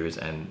their ears,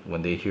 and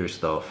when they hear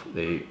stuff,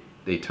 they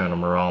turn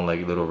them around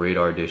like little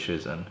radar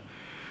dishes, and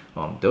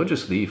they'll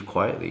just leave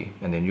quietly,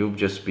 and then you'll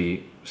just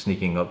be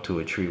sneaking up to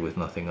a tree with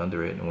nothing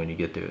under it, and when you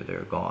get there,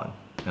 they're gone.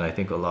 And I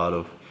think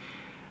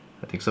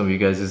some of you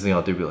guys listening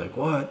out there be like,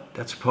 what?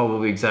 That's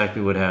probably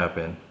exactly what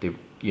happened. They,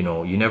 you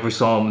know, you never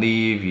saw them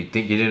leave, you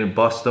think you didn't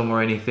bust them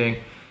or anything,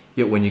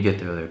 yet when you get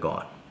there, they're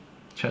gone.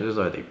 Chances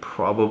are they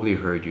probably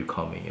heard you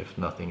coming, if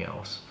nothing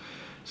else.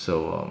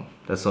 So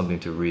that's something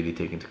to really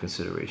take into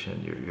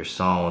consideration. Your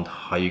sound,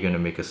 how you're gonna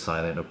make a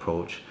silent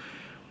approach,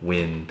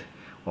 wind,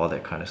 all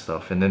that kind of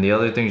stuff. And then the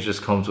other things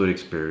just comes with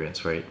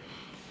experience, right?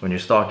 When you're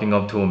stalking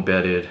up to them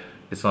bedded,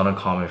 it's not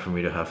uncommon for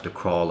me to have to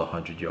crawl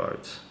 100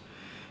 yards.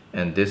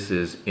 And this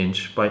is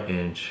inch by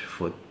inch,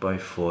 foot by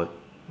foot,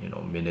 you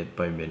know, minute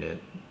by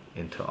minute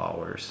into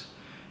hours.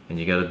 And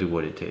you gotta do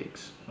what it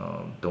takes.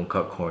 Don't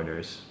cut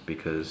corners,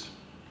 because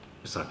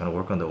it's not gonna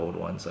work on the old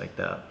ones like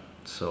that.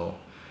 So,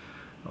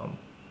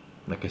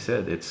 like I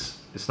said,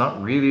 it's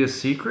not really a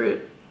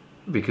secret,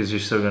 because you're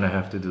still gonna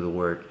have to do the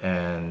work.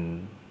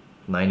 And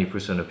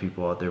 90% of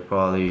people out there,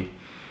 probably,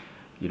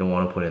 you don't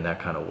want to put in that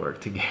kind of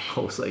work to get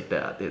close like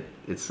that.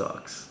 It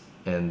sucks.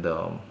 And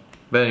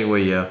But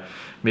anyway, yeah,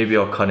 maybe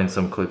I'll cut in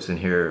some clips in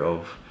here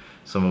of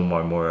some of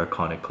my more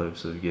iconic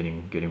clips of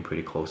getting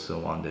pretty close to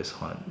them on this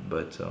hunt.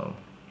 But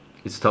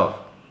it's tough,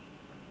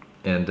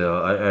 and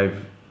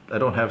I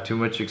don't have too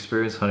much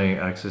experience hunting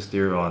axis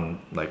deer on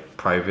like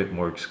private,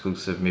 more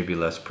exclusive, maybe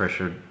less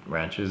pressured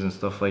ranches and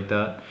stuff like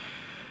that.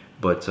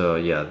 But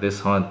yeah,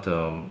 this hunt,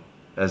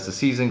 as the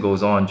season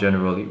goes on,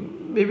 generally,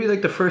 maybe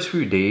like the first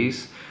few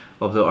days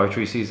of the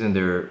archery season,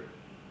 they're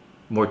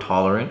more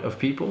tolerant of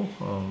people.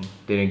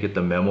 They didn't get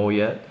the memo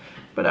yet,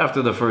 but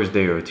after the first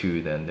day or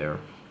two, then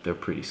they're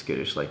pretty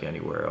skittish like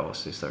anywhere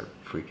else. They start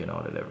freaking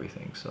out at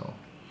everything. So,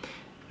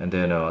 and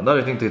then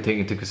another thing to take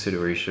into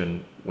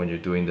consideration when you're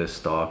doing this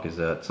stock is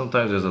that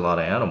sometimes there's a lot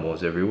of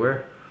animals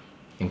everywhere,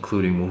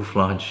 including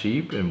mouflon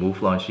sheep, and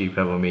mouflon sheep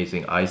have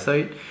amazing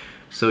eyesight.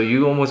 So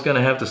you almost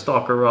gonna have to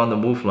stalk around the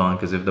mouflon,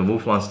 because if the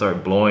mouflon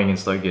start blowing and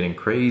start getting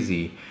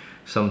crazy,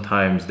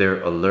 sometimes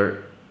their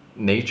alert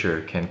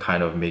nature can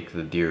kind of make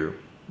the deer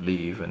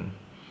leave, and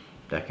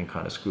that can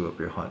kind of screw up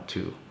your hunt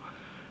too.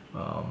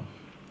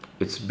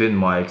 It's been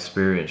my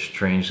experience,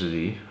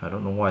 strangely, I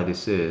don't know why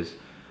this is,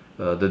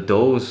 the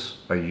does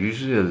are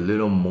usually a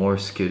little more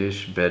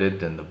skittish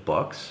bedded than the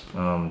bucks,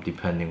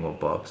 depending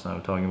what bucks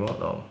I'm talking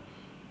about.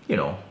 You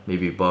know,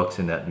 maybe bucks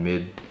in that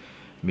mid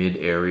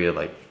area,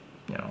 like,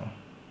 you know,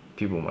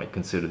 people might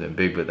consider them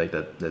big, but like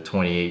that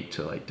 28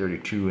 to like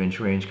 32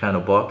 inch range kind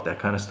of buck, that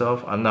kind of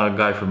stuff. I'm not a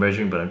guy for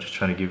measuring, but I'm just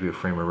trying to give you a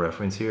frame of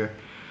reference here.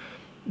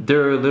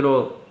 They're a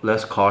little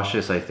less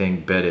cautious, I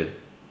think, bedded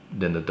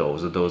than the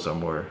does. The does are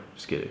more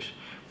skittish.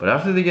 But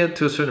after they get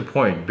to a certain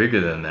point, bigger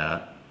than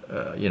that,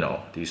 you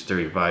know, these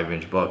 35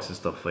 inch bucks and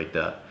stuff like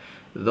that,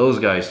 those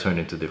guys turn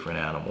into different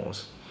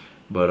animals.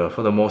 But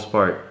for the most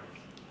part,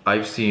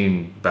 I've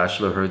seen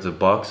bachelor herds of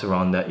bucks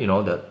around that, you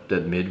know,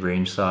 that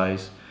mid-range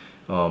size,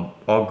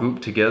 all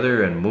grouped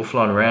together, and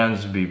mouflon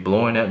rams be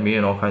blowing at me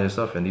and all kinds of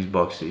stuff, and these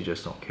bucks, they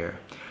just don't care.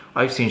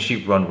 I've seen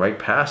sheep run right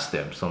past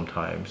them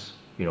sometimes,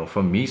 you know,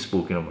 from me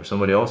spooking them or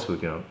somebody else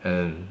spooking them,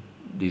 and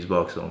these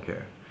bucks don't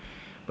care.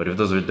 But if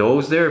those are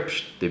does there,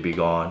 psh, they'd be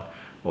gone.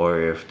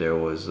 Or if there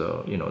was,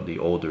 you know,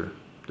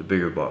 the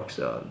bigger bucks,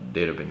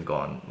 they'd have been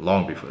gone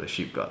long before the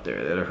sheep got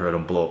there. They'd have heard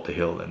them blow up the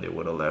hill, and they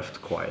would have left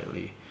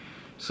quietly.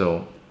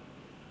 So,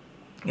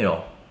 you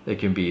know, there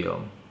can be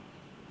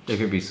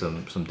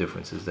some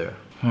differences there.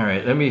 All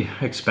right, let me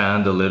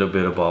expand a little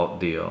bit about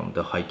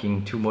the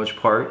hiking too much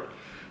part.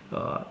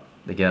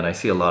 Again, I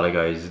see a lot of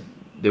guys,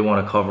 they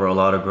want to cover a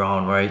lot of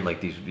ground, right? Like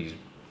these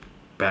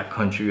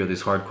backcountry or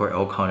these hardcore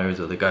elk hunters,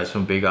 or the guys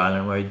from Big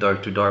Island, right?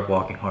 Dark to dark,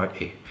 walking hard.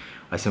 Hey,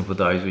 I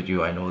sympathize with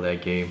you. I know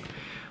that game.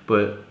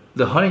 But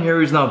the hunting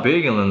area is not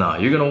big in Lanai.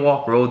 You're gonna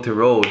walk road to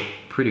road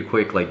pretty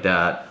quick like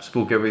that,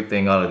 spook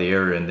everything out of the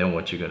area, and then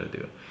what you're gonna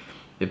do?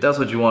 If that's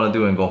what you want to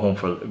do and go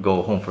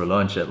home for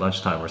lunch at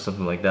lunchtime or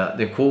something like that,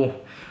 then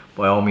cool.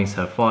 By all means,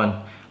 have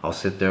fun. I'll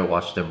sit there,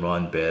 watch them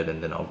run, bed,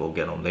 and then I'll go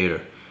get them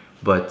later.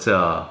 But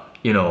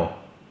you know,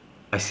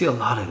 I see a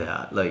lot of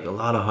that, like a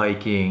lot of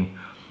hiking,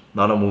 a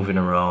lot of moving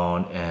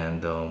around,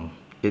 and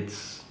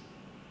it's,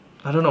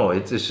 I don't know,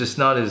 it's just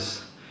not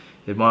as,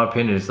 in my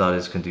opinion, it's not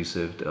as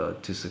conducive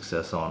to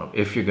success on them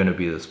if you're gonna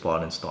be the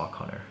spot and stalk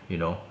hunter, you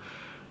know.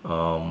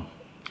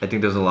 I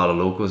think there's a lot of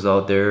locals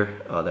out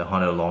there that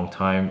hunted a long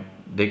time.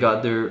 They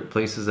got their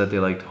places that they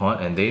like to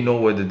hunt, and they know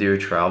where the deer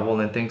travel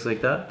and things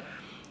like that.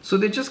 So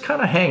they just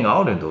kind of hang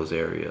out in those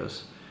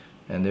areas,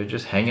 and they're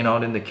just hanging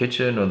out in the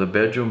kitchen or the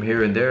bedroom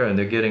here and there, and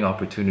they're getting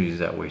opportunities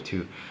that way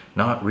too.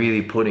 Not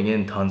really putting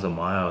in tons of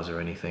miles or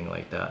anything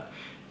like that.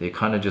 They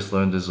kind of just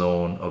learn the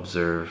zone,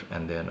 observe,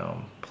 and then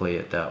play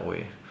it that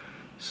way.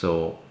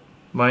 So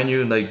mind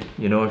you, like,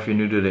 you know, if you're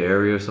new to the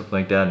area or something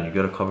like that, and you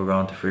got to cover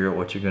ground to figure out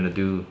what you're gonna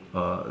do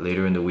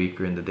later in the week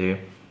or in the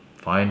day,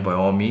 fine, by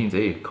all means.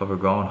 Hey, cover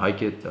ground,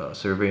 hike it,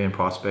 survey and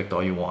prospect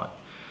all you want.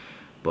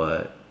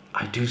 But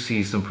I do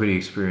see some pretty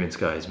experienced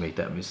guys make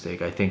that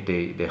mistake. I think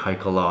they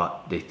hike a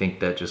lot. They think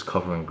that just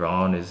covering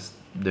ground is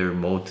their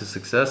mode to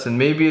success, and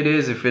maybe it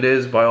is. If it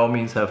is, by all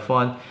means, have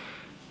fun.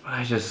 But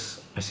I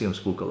see them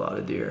spook a lot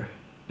of deer,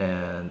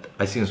 and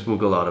I see them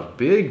spook a lot of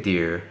big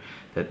deer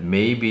that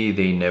maybe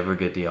they never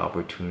get the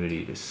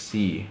opportunity to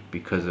see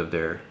because of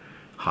their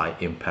high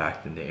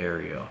impact in the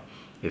area.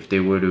 If they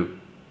were to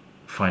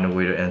find a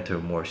way to enter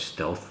more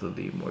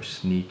stealthily, more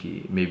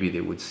sneaky, maybe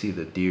they would see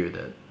the deer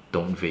that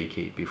don't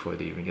vacate before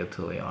they even get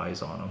to lay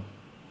eyes on them.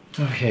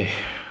 Okay,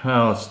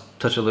 now let's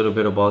touch a little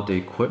bit about the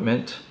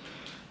equipment.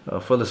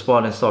 For the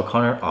spot and stalk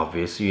hunter,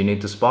 obviously you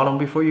need to spot them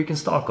before you can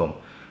stalk them.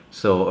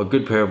 So a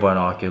good pair of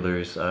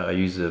binoculars. I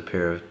use a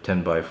pair of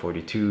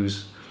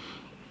 10x42s.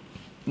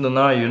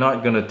 Now you're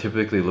not gonna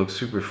typically look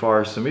super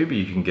far, so maybe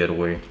you can get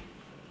away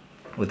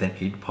with an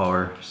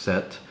 8-power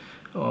set.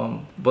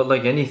 But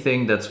like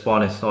anything that's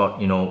spot and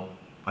stalk, you know,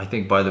 I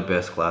think buy the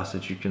best glass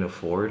that you can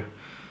afford.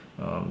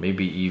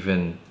 Maybe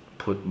even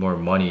put more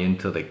money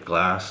into the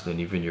glass than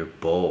even your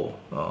bow,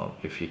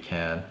 if you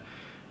can.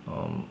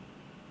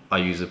 I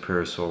use a pair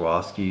of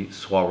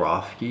Swarovski's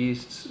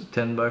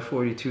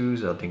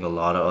 10x42s. I think a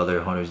lot of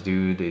other hunters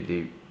do.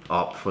 They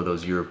opt for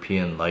those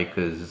European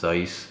Leica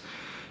Zeiss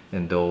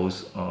and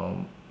those,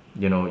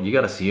 you know, you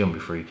got to see them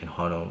before you can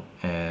hunt them.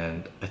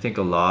 And I think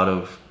a lot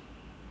of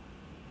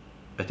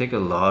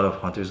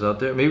hunters out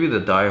there, maybe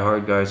the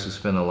diehard guys who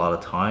spend a lot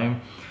of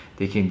time,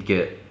 they can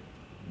get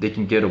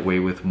away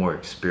with more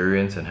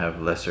experience and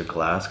have lesser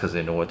glass because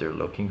they know what they're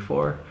looking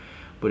for.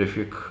 But if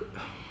you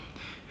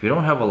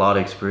don't have a lot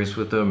of experience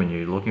with them and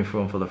you're looking for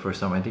them for the first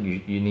time, I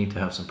think you need to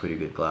have some pretty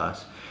good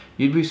glass.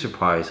 You'd be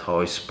surprised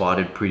how a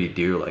spotted pretty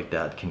deer like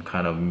that can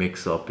kind of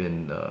mix up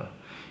in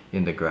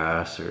the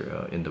grass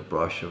or in the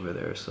brush over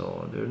there.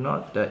 So they're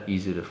not that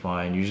easy to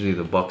find. Usually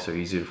the bucks are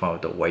easy to find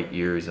with the white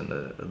ears and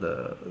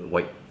the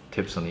white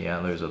tips on the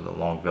antlers or the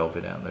long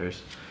velvet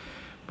antlers.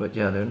 But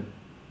yeah, they're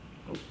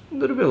a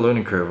little bit of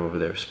learning curve over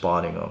there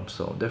spotting them.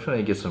 So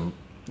definitely get some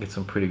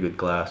pretty good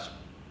glass.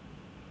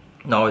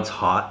 Now it's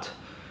hot.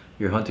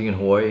 You're hunting in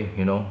Hawaii,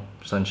 you know,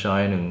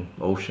 sunshine and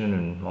ocean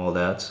and all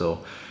that.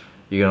 So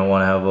you're gonna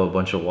want to have a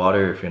bunch of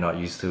water if you're not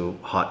used to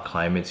hot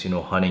climates, you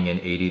know, hunting in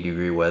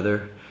 80-degree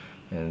weather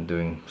and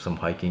doing some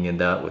hiking in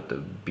that with the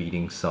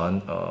beating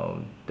sun.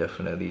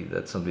 Definitely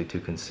that's something to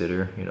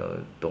consider. You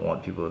know, don't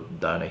want people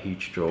dying of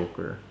heat stroke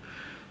or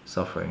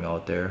suffering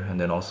out there. And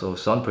then also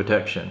sun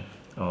protection.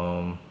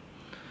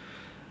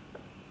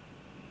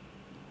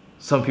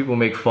 Some people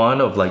make fun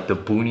of like the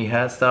boonie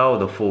hat style,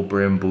 the full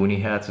brim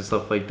boonie hats and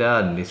stuff like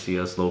that, and they see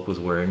us locals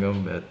wearing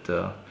them.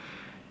 But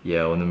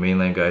yeah, when the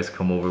mainland guys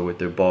come over with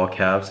their ball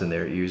caps and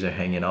their ears are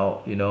hanging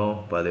out, you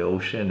know, by the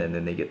ocean, and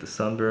then they get the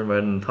sunburn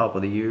right on the top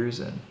of the ears,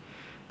 and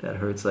that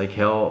hurts like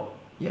hell.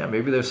 Yeah,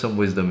 maybe there's some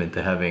wisdom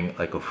into having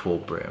like a full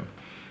brim.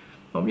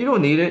 You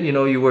don't need it, you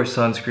know, you wear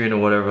sunscreen or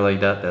whatever like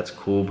that, that's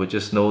cool, but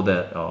just know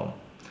that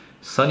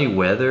sunny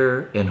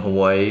weather in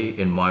Hawaii,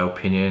 in my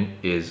opinion,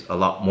 is a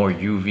lot more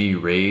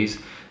UV rays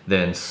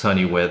than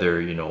sunny weather,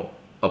 you know,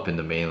 up in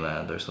the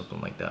mainland or something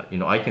like that. You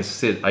know, I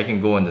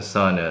can go in the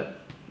sun at,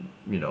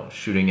 you know,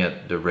 shooting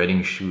at the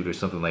Redding shoot or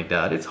something like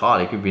that. It's hot,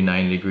 it could be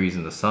 90 degrees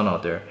in the sun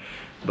out there,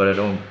 but I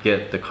don't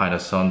get the kind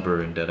of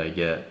sunburn that I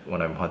get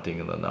when I'm hunting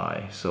in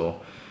Lanai. So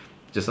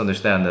just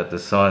understand that the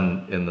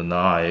sun in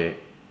Lanai,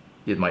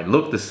 it might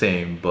look the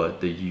same,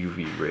 but the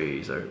UV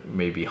rays are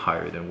maybe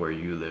higher than where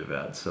you live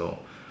at. So,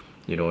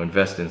 you know,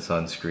 invest in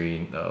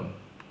sunscreen,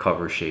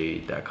 cover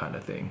shade, that kind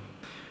of thing.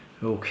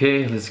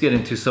 Okay, let's get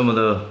into some of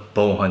the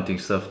bow hunting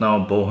stuff now.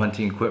 Bow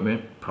hunting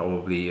equipment,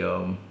 probably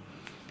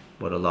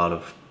what a lot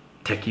of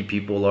techie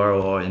people are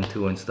all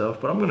into and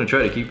stuff, but I'm gonna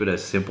try to keep it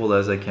as simple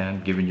as I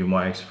can, giving you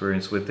my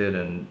experience with it,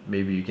 and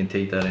maybe you can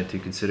take that into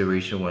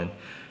consideration when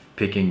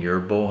picking your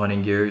bow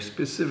hunting gear,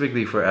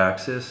 specifically for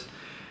axis.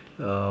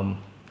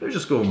 Let's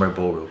just go over my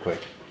bow real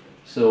quick.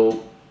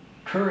 So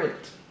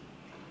current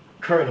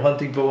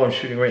hunting bow I'm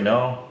shooting right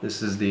now,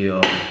 this is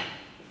the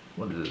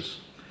what is this?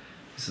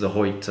 This is the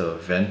Hoyt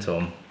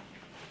Ventum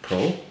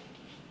Pro.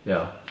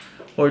 Yeah,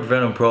 Hoyt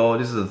Ventum Pro.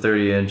 This is a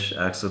 30-inch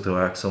axle to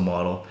axle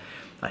model.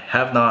 I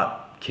have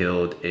not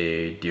killed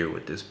a deer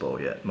with this bow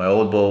yet. My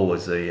old bow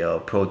was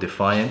a Pro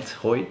Defiant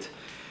Hoyt.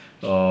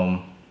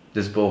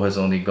 This bow has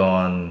only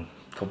gone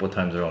a couple of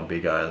times around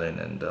Big Island,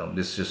 and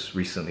this just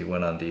recently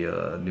went on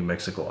the New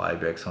Mexico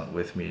Ibex hunt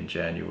with me in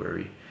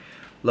January.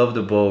 Love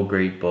the bow,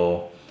 great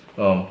bow.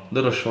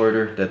 Little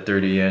shorter, that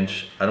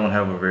 30-inch. I don't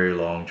have a very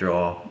long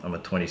draw. I'm a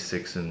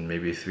 26 and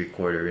maybe a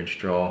 3/4 inch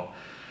draw.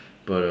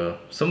 But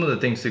some of the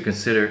things to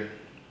consider,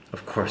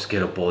 of course,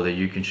 get a bow that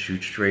you can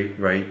shoot straight,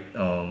 right?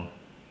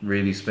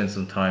 Really spend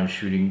some time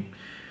shooting,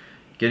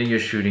 getting your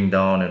shooting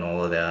down and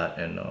all of that.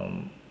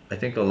 And I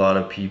think a lot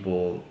of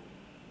people,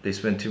 they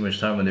spend too much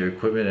time on their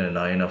equipment and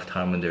not enough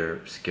time on their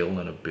skill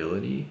and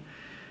ability.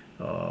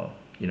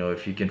 You know,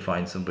 if you can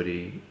find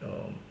somebody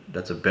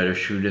that's a better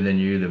shooter than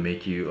you to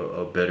make you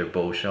a better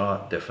bow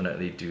shot,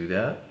 definitely do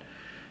that.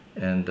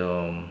 And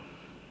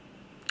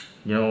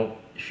you know,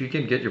 if you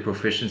can get your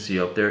proficiency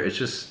up there, it's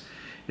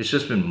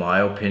just been my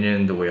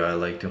opinion, the way I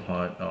like to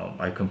hunt.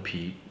 I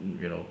compete,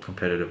 you know,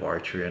 competitive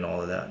archery and all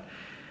of that.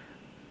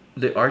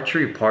 The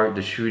archery part,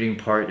 the shooting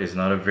part, is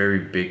not a very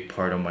big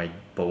part of my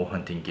bow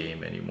hunting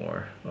game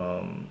anymore.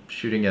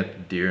 Shooting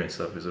at deer and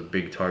stuff is a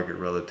big target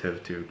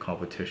relative to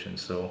competition.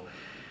 So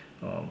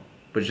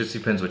but it just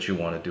depends what you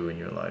want to do in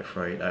your life,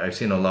 right? I've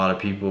seen a lot of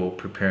people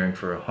preparing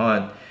for a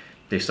hunt,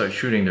 they start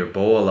shooting their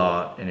bow a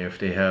lot, and if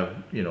they have,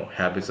 you know,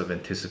 habits of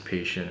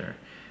anticipation or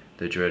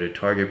the dreaded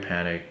target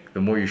panic,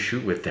 the more you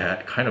shoot with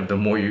that, kind of the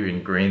more you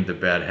ingrain the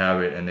bad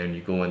habit, and then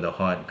you go in the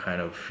hunt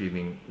kind of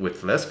feeling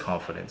with less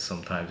confidence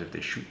sometimes if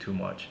they shoot too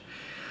much.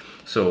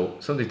 So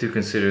something to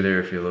consider there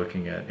if you're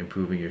looking at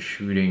improving your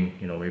shooting,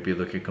 you know, maybe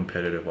look at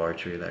competitive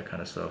archery, that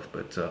kind of stuff.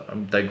 But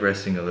I'm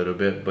digressing a little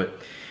bit. But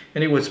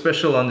anyway, what's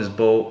special on this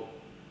bow,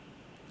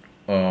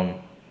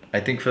 I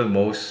think for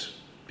most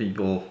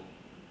people,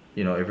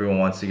 you know, everyone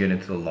wants to get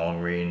into the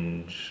long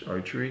range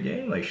archery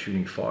game, like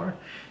shooting far.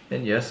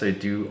 And yes, I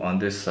do on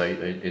this sight,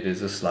 it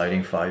is a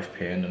sliding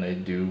 5-pin, and I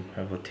do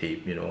have a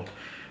tape, you know,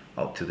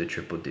 out to the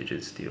triple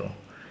digit steel.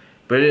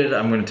 But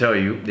I'm going to tell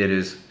you, it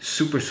is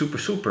super, super,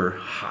 super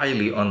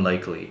highly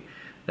unlikely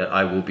that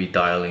I will be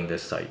dialing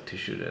this sight to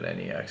shoot at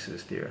any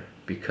axis deer,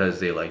 because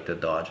they like to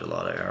dodge a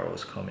lot of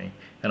arrows coming.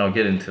 And I'll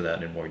get into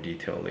that in more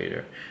detail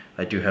later.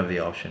 I do have the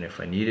option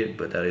if I need it,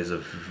 but that is a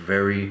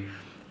very,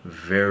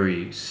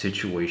 very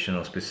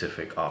situational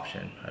specific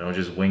option. I don't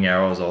just wing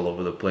arrows all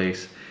over the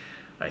place.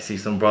 I see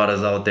some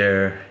brothers out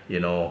there, you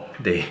know,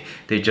 they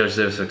judge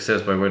their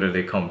success by whether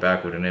they come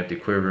back with an empty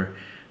quiver.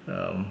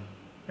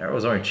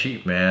 Arrows aren't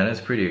cheap, man.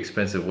 It's a pretty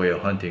expensive way of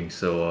hunting.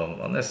 So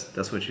unless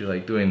that's what you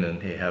like doing, then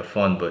hey, have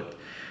fun. But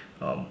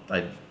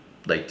I'd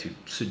like to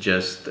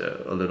suggest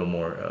a little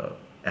more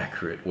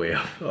accurate way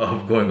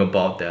of going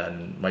about that,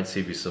 and might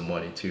save you some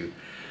money too.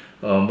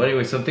 But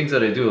anyway, some things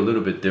that I do a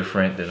little bit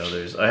different than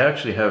others. I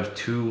actually have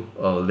two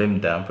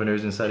limb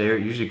dampeners inside here.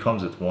 It usually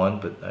comes with one,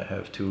 but I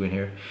have two in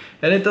here.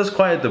 And it does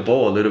quiet the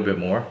bow a little bit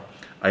more.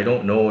 I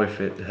don't know if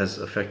it has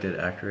affected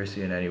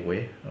accuracy in any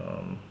way.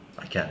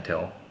 I can't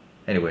tell.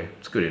 Anyway,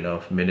 it's good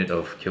enough. Minute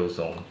of kill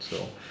zone.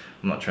 So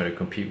I'm not trying to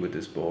compete with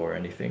this bow or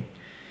anything.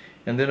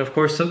 And then of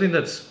course, something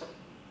that's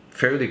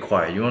fairly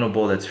quiet. You want a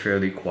bow that's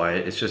fairly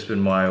quiet. It's just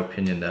been my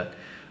opinion that,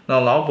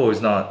 now loud bow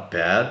is not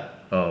bad.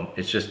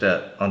 It's just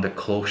that on the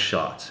close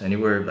shots,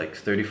 anywhere like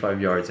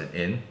 35 yards and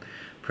in,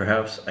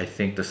 perhaps, I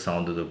think the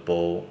sound of the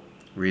bow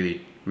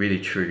really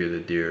trigger the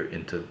deer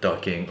into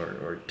ducking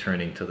or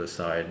turning to the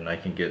side, and I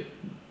can get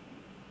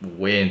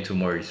way into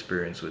more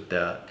experience with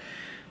that.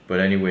 But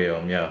anyway,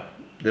 yeah,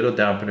 little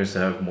dampeners to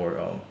have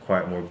more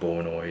quiet, more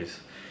bow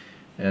noise.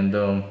 And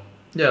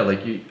yeah,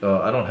 like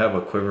I don't have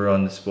a quiver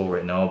on this bow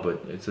right now,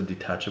 but it's a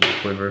detachable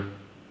quiver.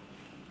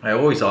 I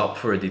always opt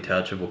for a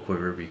detachable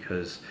quiver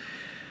because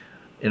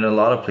in a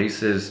lot of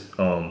places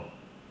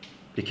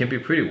it can be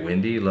pretty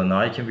windy.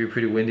 Lanai can be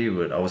pretty windy,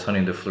 but I was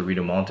hunting the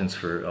Florida mountains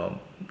for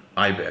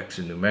ibex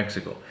in New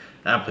Mexico.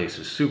 That place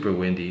is super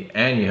windy,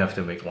 and you have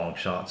to make long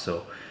shots.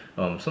 So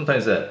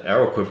sometimes that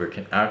arrow quiver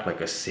can act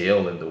like a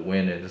sail in the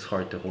wind, and it's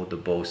hard to hold the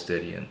bow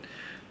steady.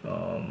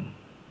 And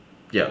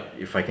yeah,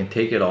 if I can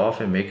take it off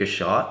and make a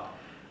shot,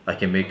 I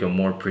can make a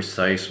more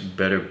precise,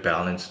 better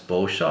balanced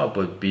bow shot.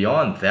 But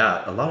beyond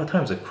that, a lot of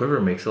times a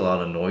quiver makes a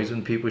lot of noise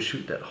when people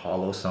shoot, that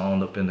hollow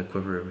sound up in the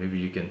quiver. Maybe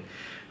you can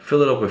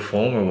fill it up with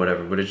foam or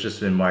whatever, but it's just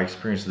been my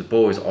experience, the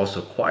bow is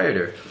also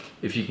quieter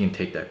if you can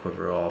take that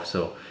quiver off.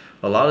 So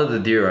a lot of the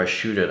deer I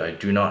shoot at, I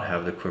do not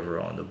have the quiver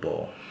on the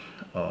bow,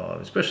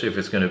 especially if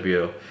it's going to be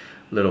a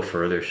little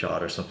further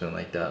shot or something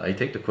like that. I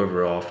take the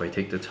quiver off, I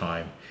take the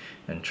time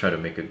and try to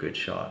make a good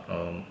shot.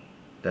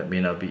 That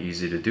may not be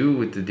easy to do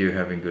with the deer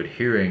having good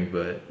hearing,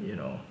 but you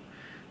know,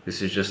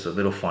 this is just the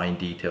little fine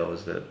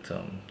details that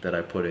that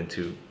I put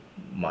into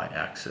my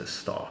Axis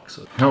stock.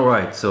 So all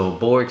right, so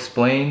bow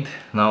explained.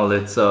 Now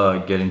let's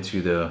get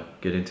into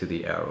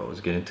the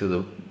arrows, get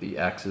into the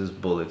Axis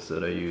bullets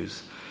that I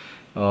use.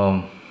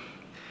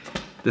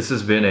 This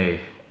has been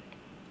a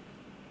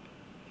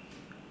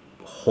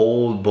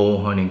whole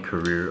bow hunting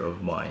career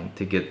of mine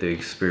to get the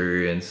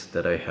experience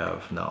that I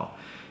have now.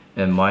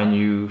 And mind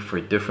you,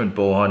 for different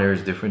bow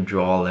hunters, different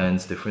draw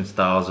lengths, different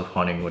styles of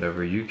hunting,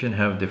 whatever, you can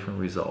have different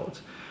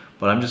results.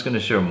 But I'm just going to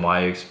share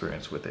my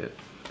experience with it.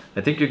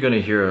 I think you're going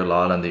to hear a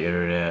lot on the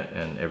internet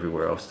and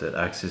everywhere else that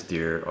Axis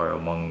deer are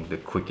among the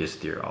quickest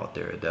deer out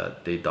there,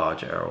 that they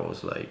dodge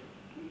arrows like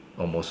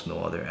almost no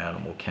other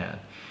animal can.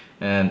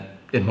 And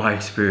in my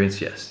experience,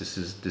 yes, this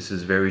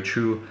is very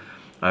true.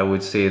 I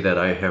would say that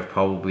I have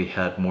probably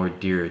had more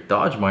deer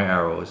dodge my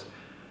arrows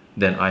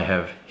than I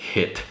have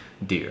hit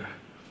deer.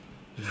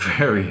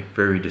 Very,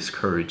 very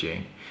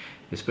discouraging,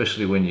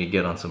 especially when you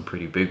get on some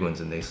pretty big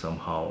ones and they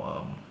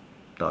somehow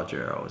dodge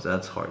your arrows.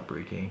 That's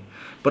heartbreaking.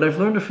 But I've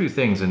learned a few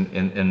things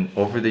in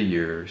over the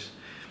years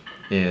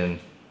in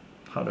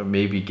how to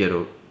maybe get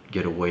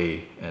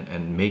away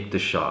and make the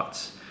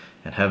shots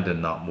and have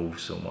them not move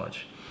so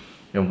much.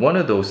 And one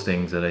of those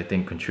things that I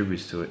think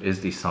contributes to it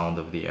is the sound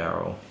of the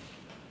arrow.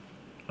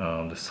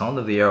 The sound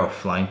of the arrow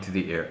flying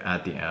through the air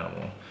at the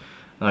animal.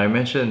 Now I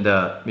mentioned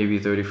that maybe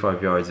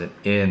 35 yards and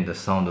in, the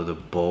sound of the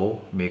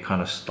bow may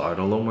kind of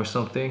startle them or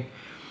something.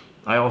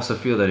 I also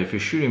feel that if you're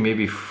shooting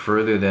maybe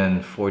further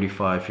than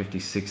 45, 50,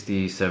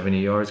 60, 70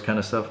 yards kind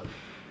of stuff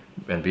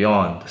and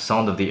beyond, the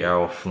sound of the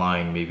arrow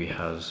flying maybe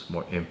has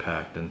more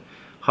impact. And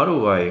how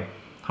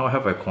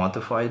have I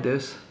quantified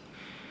this?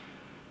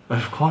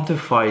 I've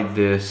quantified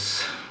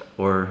this,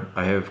 or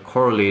I have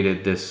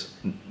correlated this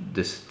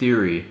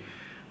theory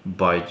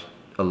by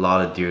a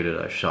lot of deer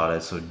that I've shot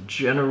at. So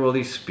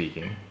generally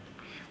speaking,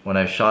 when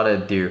I shot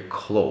at deer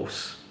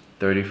close,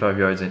 35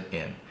 yards and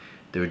in,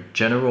 their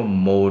general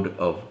mode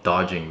of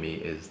dodging me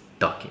is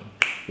ducking,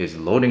 is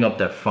loading up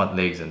that front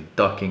legs and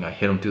ducking. I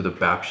hit them through the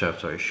back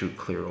shaft, so I shoot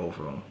clear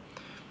over them.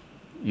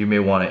 You may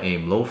want to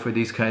aim low for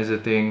these kinds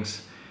of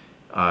things.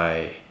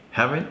 I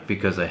haven't,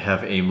 because I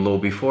have aimed low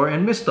before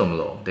and missed them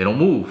low. They don't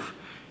move.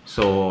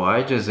 So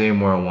I just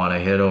aim where I want to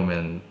hit them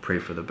and pray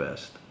for the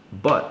best.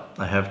 But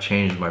I have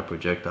changed my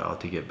projectile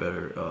to get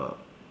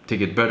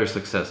better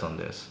success on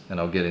this,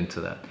 and I'll get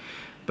into that.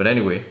 But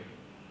anyway,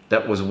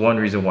 that was one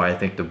reason why I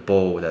think the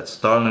bow, that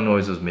startling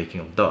noise, was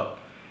making them duck.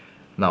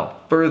 Now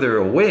further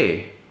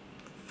away,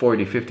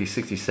 40, 50,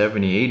 60,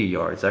 70, 80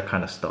 yards, that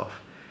kind of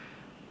stuff,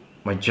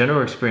 my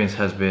general experience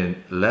has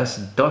been less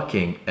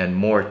ducking and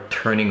more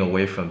turning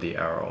away from the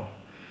arrow.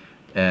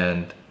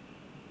 And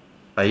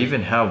I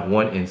even have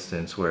one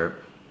instance where,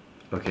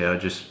 okay, I'll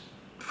just,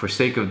 for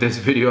sake of this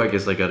video, I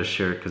guess I gotta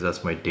share it because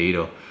that's my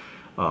data.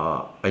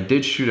 I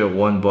did shoot at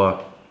one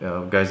buck.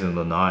 Guys in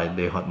Lanai,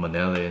 they hunt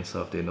manele and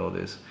stuff, they know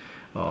this.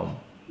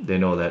 They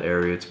know that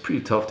area. It's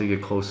pretty tough to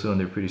get close to and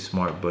they're pretty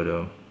smart, but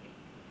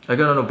I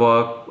got on a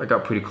buck, I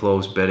got pretty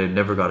close, bedded,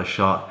 never got a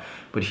shot.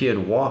 But he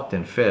had walked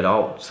and fed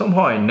out.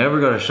 Somehow I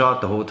never got a shot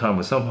the whole time,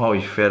 but somehow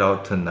he fed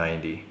out to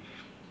 90.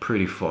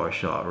 Pretty far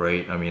shot,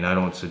 right? I mean, I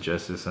don't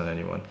suggest this on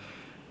anyone,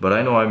 but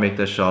I know I make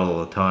that shot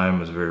all the time. I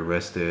was very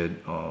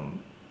rested.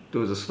 There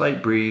was a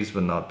slight breeze,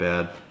 but not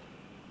bad.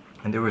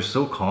 And they were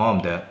so calm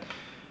that,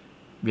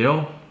 you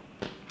know,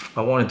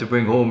 I wanted to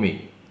bring home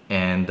meat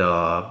and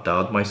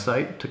dialed my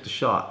sight, took the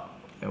shot.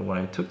 And when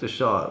I took the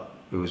shot,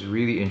 it was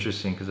really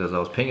interesting because as I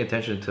was paying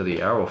attention to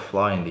the arrow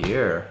fly in the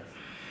air,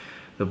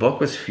 the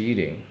buck was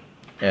feeding,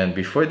 and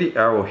before the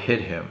arrow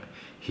hit him,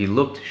 he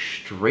looked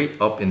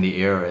straight up in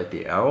the air at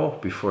the arrow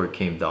before it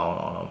came down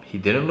on him. He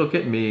didn't look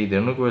at me,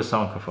 didn't look where the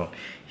sound came from.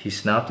 He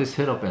snapped his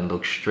head up and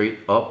looked straight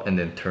up and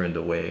then turned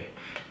away.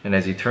 And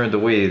as he turned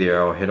away, the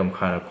arrow hit him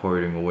kind of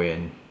quartering away,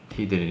 and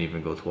he didn't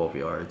even go 12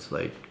 yards.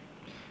 Like,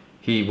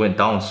 he went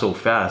down so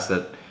fast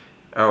that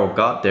arrow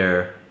got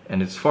there,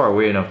 and it's far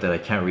away enough that I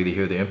can't really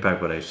hear the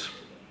impact, but I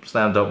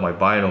slammed up my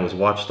binos,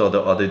 watched all the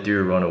other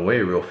deer run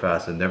away real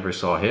fast and never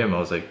saw him. I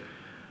was like,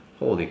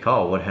 holy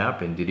cow, what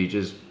happened? Did he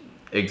just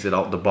exit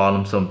out the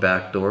bottom, some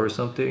back door or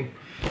something?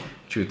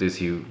 Truth is,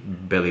 he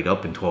bellied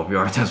up in 12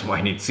 yards. That's why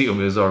I didn't see him.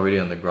 He was already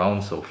on the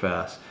ground so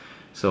fast.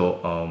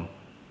 So,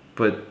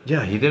 but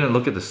yeah, he didn't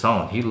look at the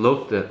sound. He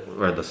looked at,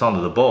 or the sound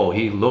of the bow,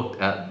 he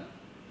looked at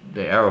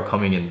the arrow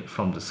coming in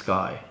from the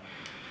sky.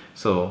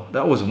 So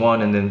that was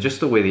one. And then just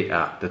the way they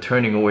act, the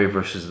turning away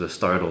versus the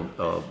startled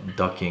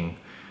ducking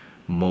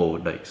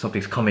mode, like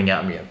something's coming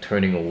at me, I'm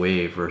turning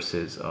away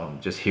versus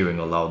just hearing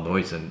a loud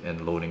noise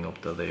and loading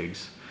up the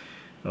legs.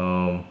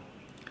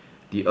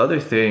 The other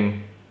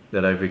thing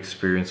that I've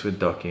experienced with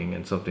ducking,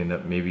 and something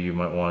that maybe you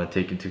might want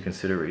to take into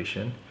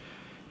consideration,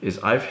 is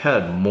I've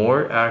had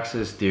more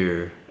access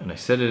deer, and I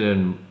said it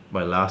in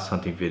my last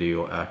hunting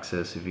video,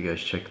 access, if you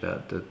guys check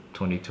that, the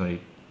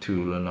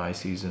 2022 Lanai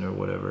season or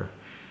whatever.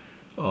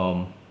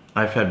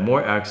 I've had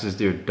more access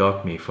deer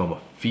duck me from a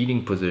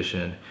feeding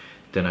position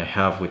than I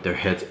have with their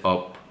heads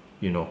up,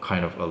 you know,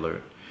 kind of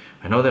alert.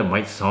 I know that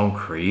might sound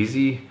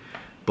crazy,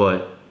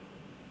 but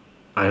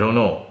I don't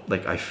know.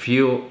 Like, I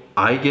feel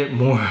I get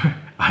more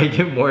I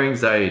get more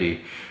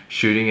anxiety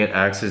shooting at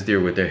axis deer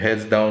with their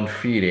heads down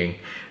feeding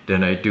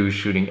than I do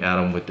shooting at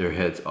them with their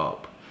heads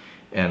up.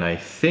 And I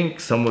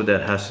think some of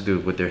that has to do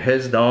with their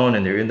heads down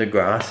and they're in the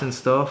grass and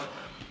stuff.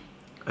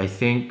 I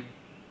think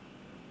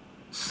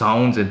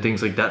sounds and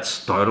things like that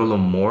startle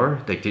them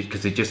more, like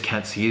because they just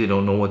can't see, they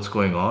don't know what's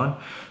going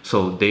on,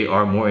 so they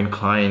are more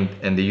inclined,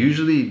 and they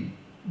usually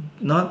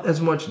not as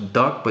much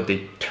duck, but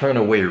they turn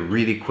away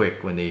really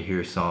quick when they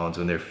hear sounds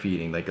when they're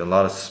feeding, like a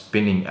lot of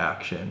spinning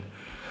action.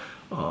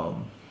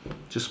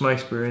 Just my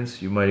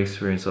experience, you might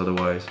experience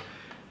otherwise,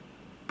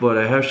 but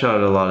I have shot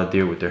at a lot of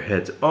deer with their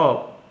heads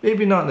up,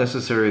 maybe not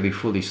necessarily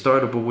fully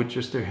started, but with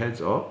just their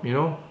heads up, you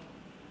know.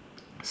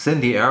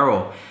 Send the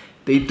arrow,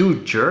 they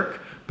do jerk,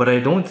 but I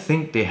don't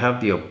think they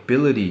have the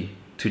ability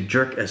to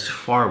jerk as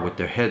far with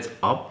their heads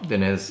up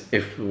than as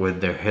if with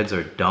their heads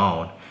are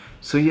down.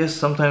 So yes,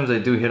 sometimes I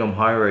do hit them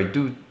higher. I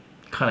do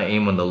kind of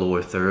aim on the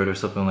lower third or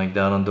something like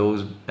that on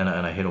those, and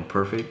I hit them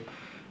perfect.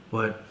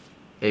 But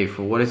hey,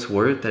 for what it's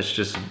worth, that's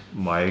just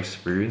my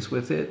experience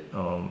with it.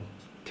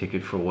 Take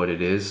it for what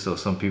it is. So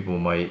some people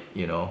might,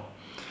 you know,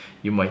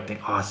 you might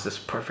think, oh, it's this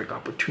perfect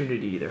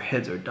opportunity. Their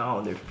heads are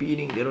down, they're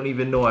feeding, they don't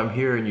even know I'm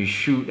here, and you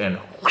shoot and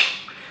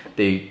whoosh,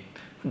 they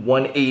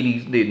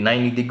 180,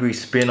 90-degree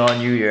spin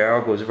on you, your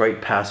arrow goes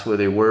right past where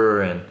they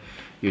were, and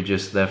you're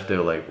just left there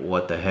like,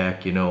 what the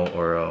heck, you know.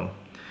 Or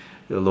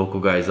the local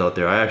guys out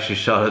there, I actually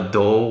shot a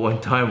doe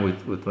one time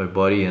with my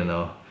buddy,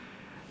 and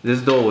this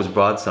doe was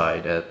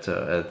broadside at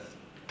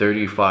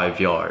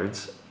 35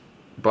 yards,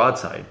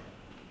 broadside.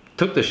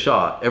 Took the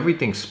shot,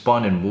 everything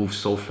spun and moved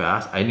so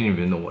fast, I didn't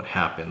even know what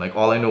happened. Like,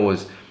 all I know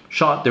was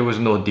shot, there was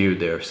no deer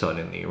there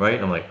suddenly, right?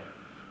 I'm like,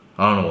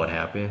 I don't know what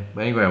happened.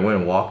 But anyway, I went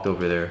and walked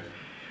over there,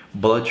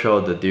 blood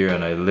trailed the deer,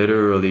 and I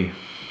literally,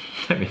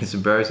 I mean, it's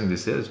embarrassing to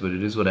say this, but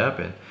it is what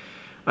happened.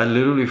 I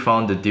literally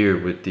found the deer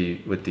with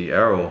the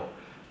arrow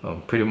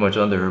pretty much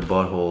under her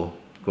butthole,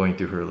 going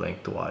through her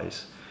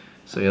lengthwise.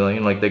 So you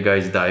know, like the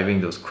guys diving,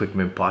 those quick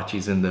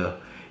minpachis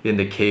in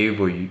the cave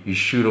where you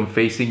shoot them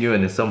facing you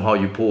and then somehow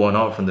you pull one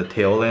out from the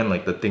tail end,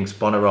 like the thing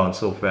spun around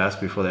so fast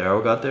before the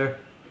arrow got there.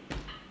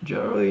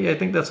 Generally, I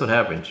think that's what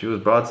happened. She was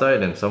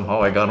broadside and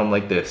somehow I got them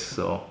like this.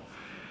 So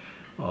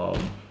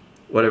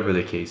whatever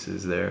the case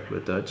is there,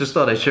 but just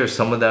thought I'd share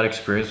some of that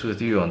experience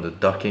with you on the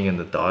ducking and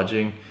the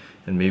dodging,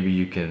 and maybe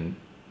you can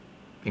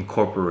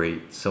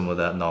incorporate some of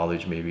that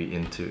knowledge maybe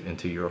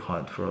into your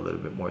hunt for a little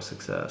bit more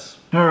success.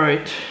 All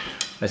right,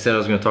 I said I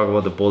was going to talk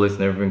about the bullets,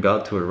 never even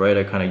got to it, right?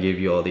 I kind of gave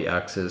you all the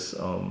access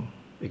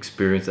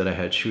experience that I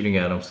had shooting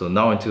at them. So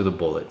now into the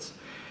bullets.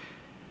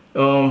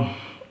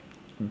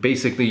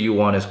 Basically you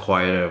want as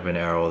quiet of an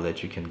arrow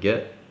that you can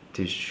get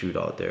to shoot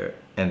out there.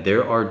 And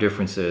there are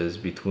differences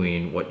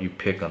between what you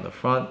pick on the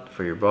front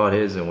for your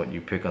broadheads and what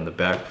you pick on the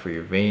back for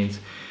your vanes.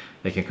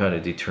 That can kind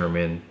of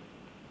determine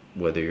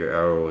whether your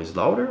arrow is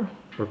louder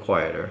or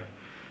quieter.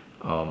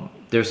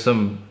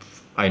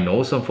 I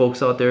know some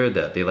folks out there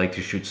that they like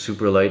to shoot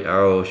super light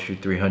arrows, shoot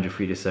 300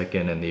 feet a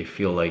second, and they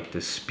feel like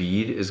the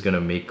speed is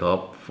gonna make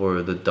up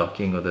for the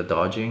ducking or the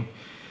dodging.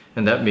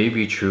 And that may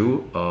be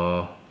true,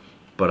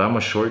 but I'm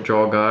a short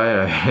draw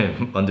guy.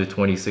 I'm under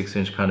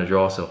 26-inch kind of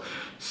draw, so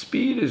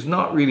speed is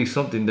not really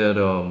something that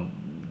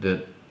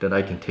that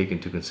I can take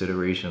into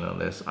consideration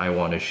unless I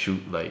want to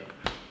shoot like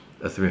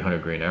a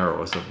 300 grain arrow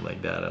or something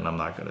like that, and I'm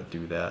not gonna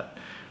do that.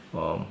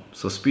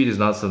 So speed is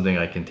not something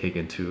I can take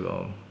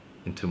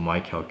into my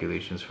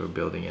calculations for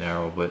building an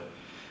arrow. But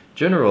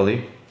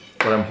generally,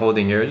 what I'm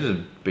holding here is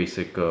a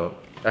basic.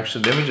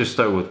 Actually, let me just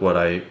start with what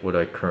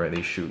I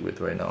currently shoot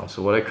with right now.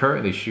 So what I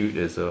currently shoot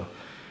is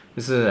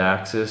this is an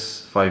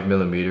Axis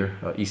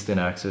 5mm, Easton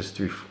Axis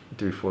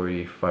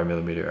 340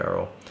 5mm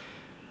arrow.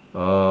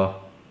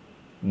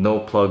 No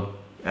plug.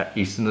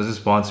 Easton doesn't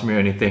sponsor me or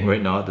anything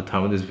right now at the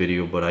time of this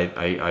video, but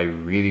I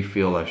really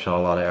feel I've shot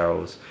a lot of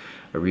arrows.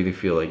 I really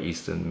feel like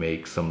Easton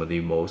makes some of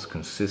the most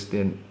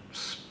consistent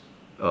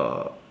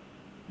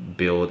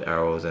build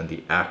arrows, and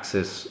the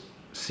Axis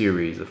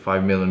series, the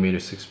 5mm,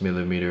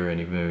 6mm,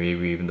 and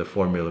maybe even the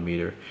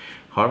 4mm.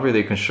 However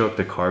they construct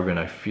the carbon,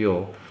 I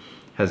feel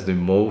has the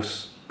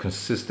most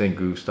consistent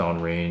grooves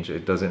down range.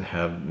 It doesn't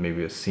have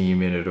maybe a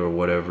seam in it or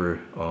whatever,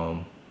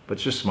 but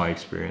it's just my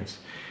experience.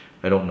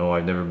 I don't know,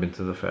 I've never been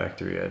to the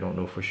factory, I don't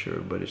know for sure,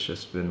 but it's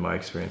just been my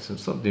experience and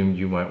something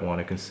you might want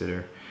to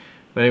consider.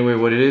 But anyway,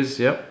 what it is,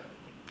 yep,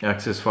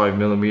 Axis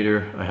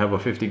 5mm. I have a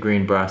 50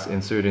 grain brass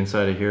insert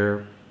inside of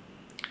here,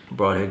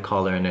 broadhead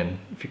collar, and then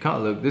if you kind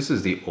of look, this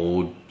is the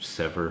old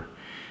Sever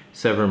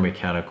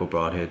mechanical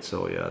broadhead.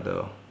 So yeah,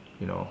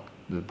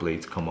 the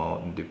blades come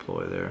out and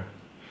deploy there.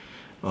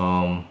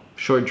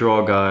 Short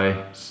draw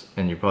guy,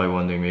 and you're probably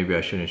wondering maybe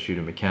I shouldn't shoot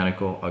a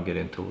mechanical. I'll get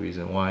into a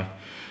reason why.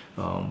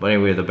 But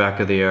anyway, the back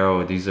of the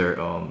arrow, these are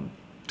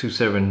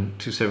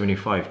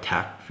 275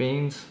 tack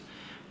vanes.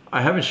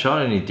 I haven't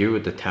shot any deer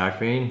with the tack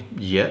vane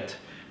yet.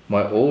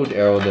 My old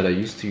arrow that I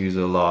used to use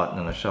a lot,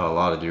 and I shot a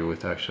lot of deer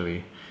with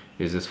actually,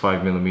 is this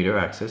 5mm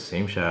Axis,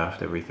 same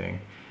shaft, everything.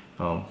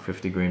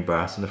 50 grain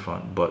brass in the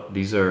front, but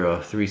these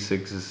are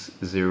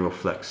 360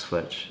 flex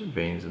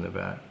vanes in the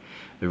back.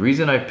 The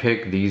reason I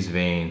pick these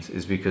vanes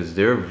is because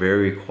they're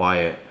very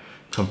quiet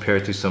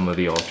compared to some of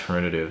the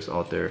alternatives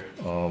out there.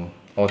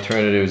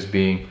 Alternatives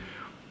being,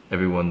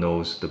 everyone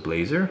knows the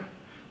Blazer.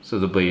 So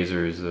the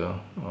Blazer is a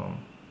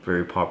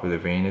very popular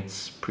vane.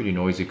 It's pretty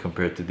noisy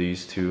compared to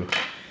these two.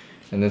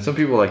 And then some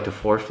people like the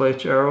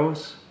 4-fletch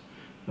arrows.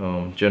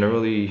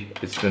 Generally,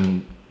 it's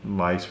been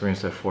my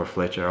experience that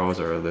 4-fletch arrows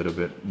are a little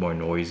bit more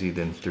noisy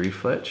than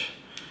 3-fletch.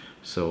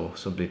 So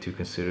something to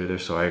consider there.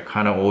 So I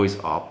kind of always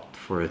opt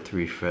for a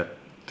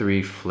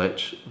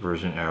 3-fletch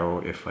version arrow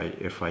if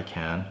I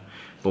can.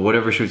 But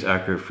whatever shoots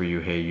accurate for you,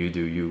 hey, you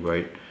do you,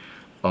 right?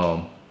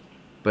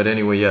 But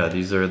anyway, yeah,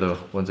 these are the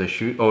ones I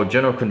shoot. Oh,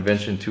 general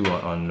convention too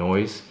on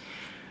noise.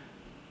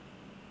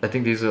 I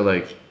think these are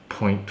like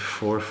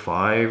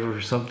 0.45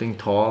 or something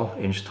tall,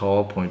 inch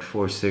tall,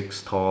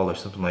 0.46 tall or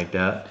something like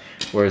that.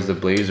 Whereas the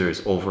Blazer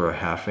is over a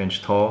 ½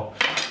 inch tall.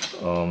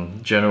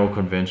 General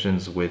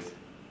conventions with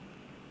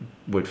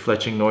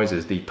fletching noise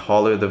is the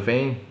taller the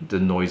vane, the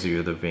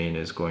noisier the vane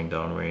is going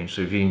down range.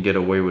 So if you can get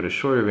away with a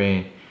shorter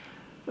vane,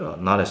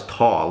 not as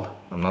tall,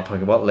 I'm not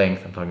talking about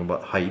length, I'm talking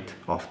about height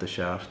off the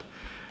shaft,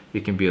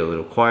 it can be a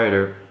little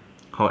quieter.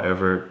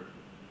 However,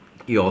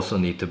 you also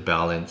need to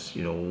balance,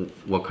 you know,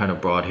 what kind of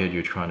broadhead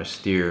you're trying to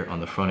steer on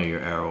the front of your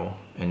arrow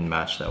and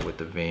match that with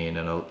the vane.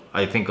 And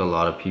I think a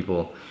lot of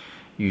people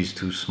use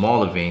too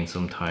small a vane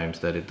sometimes,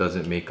 that it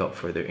doesn't make up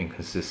for their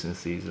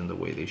inconsistencies in the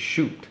way they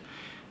shoot.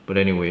 But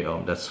anyway,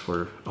 that's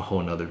for a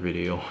whole nother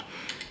video.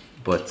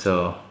 But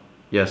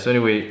yeah, so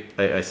anyway,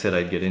 I said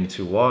I'd get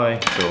into why.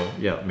 So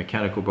yeah,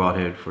 mechanical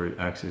broadhead for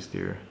Axis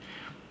deer.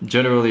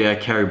 Generally, I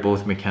carry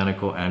both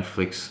mechanical and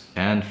fixed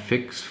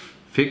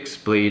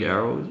blade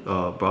arrows,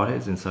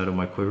 broadheads inside of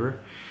my quiver.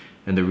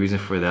 And the reason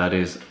for that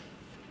is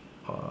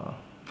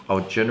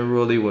I'll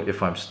generally,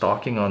 if I'm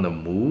stalking on the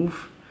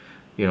move,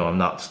 you know, I'm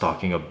not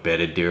stalking a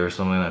bedded deer or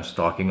something, I'm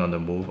stalking on the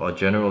move, I'll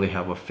generally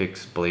have a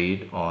fixed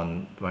blade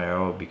on my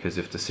arrow, because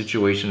if the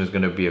situation is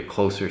going to be a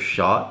closer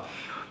shot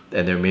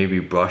and there may be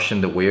brush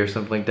in the way or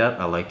something like that,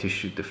 I like to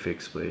shoot the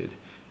fixed blade.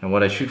 And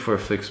what I shoot for a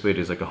fixed blade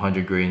is like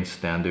 100 grain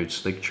standard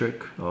slick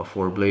trick,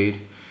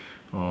 4-blade.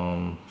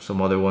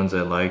 Some other ones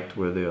I liked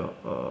were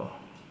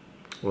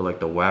like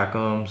the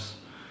Wacom's.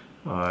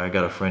 I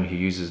got a friend who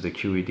uses the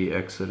QED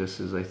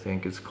Exodus, I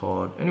think it's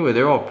called. Anyway,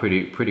 they're all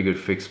pretty good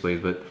fixed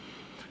blades, but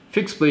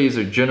fixed blades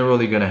are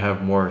generally going to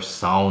have more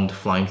sound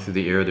flying through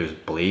the air. There's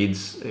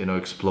blades, you know,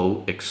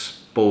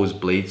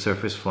 exposed blade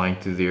surface flying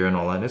through the air and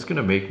all that, and it's going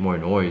to make more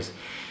noise.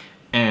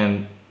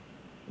 And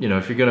you know,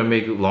 if you're gonna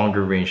make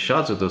longer range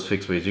shots with those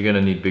fixed blades, you're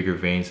gonna need bigger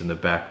vanes in the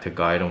back to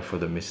guide them for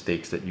the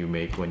mistakes that you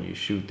make when you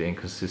shoot, the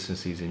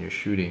inconsistencies in your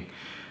shooting.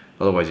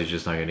 Otherwise, you're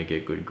just not gonna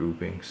get good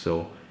grouping.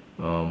 So,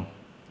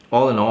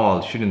 all in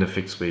all, shooting the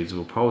fixed blades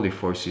will probably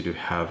force you to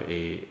have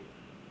a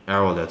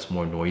arrow that's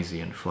more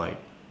noisy in flight.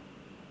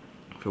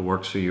 If it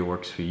works for you, it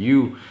works for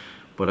you.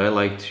 But I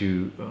like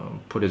to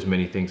put as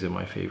many things in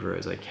my favor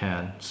as I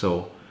can.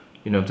 So,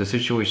 you know, if the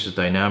situation is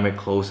dynamic,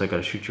 close, I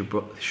gotta shoot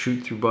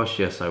through brush.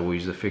 Yes, I will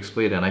use the fixed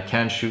blade, and I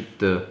can shoot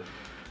the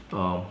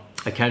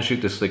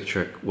slick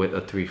trick with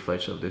a 3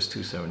 fletch of this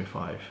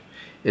 275.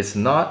 It's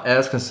not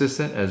as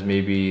consistent as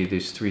maybe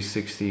this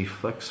 360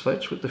 flex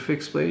fletch with the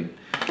fixed blade,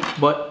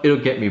 but it'll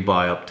get me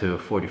by up to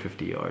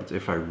 40-50 yards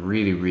if I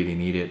really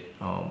need it.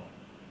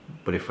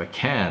 But if I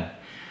can,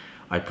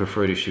 I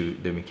prefer to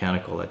shoot the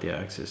mechanical at the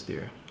axis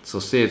deer. So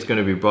say it's going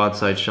to be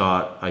broadside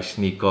shot, I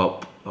sneak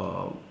up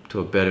to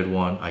a bedded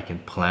one, I can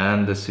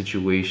plan the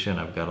situation,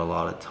 I've got a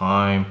lot of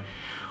time,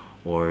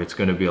 or it's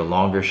going to be a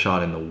longer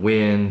shot in the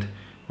wind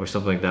or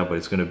something like that, but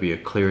it's going to be a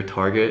clear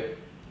target.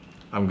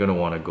 I'm going to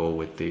want to go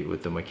with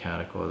the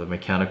mechanical. The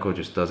mechanical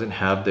just doesn't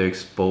have the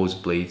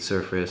exposed blade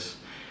surface.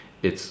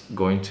 It's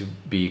going to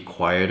be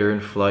quieter in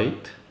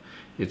flight.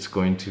 It's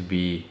going to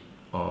be,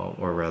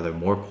 or rather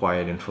more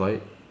quiet in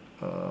flight.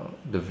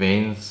 The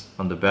vanes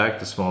on the back,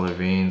 the smaller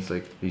vanes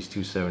like these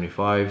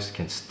 275s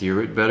can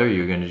steer it better.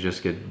 You're going to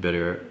just get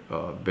better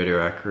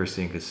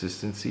accuracy and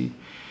consistency.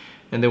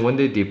 And then when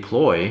they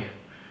deploy,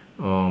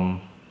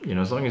 you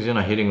know, as long as you're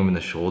not hitting them in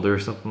the shoulder or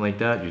something like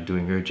that, you're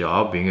doing your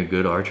job, being a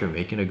good archer,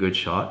 making a good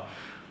shot.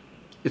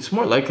 It's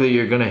more likely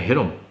you're going to hit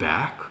them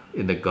back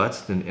in the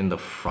guts than in the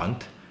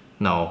front.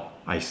 Now,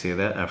 I say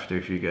that after,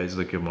 if you guys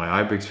look at my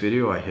Ibex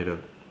video, I hit a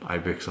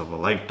Ibex of a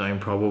lifetime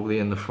probably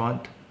in the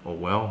front. Oh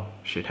well,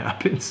 shit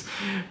happens.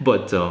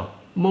 But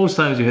most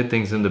times you hit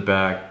things in the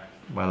back.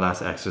 My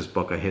last axis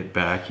buck I hit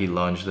back, he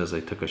lunged as I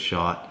took a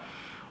shot.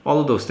 All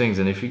of those things.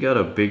 And if you got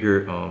a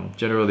bigger,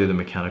 generally the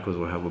mechanicals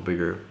will have a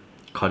bigger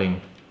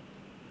cutting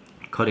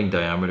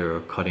diameter or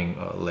cutting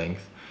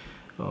length.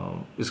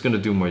 It's going to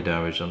do more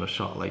damage on a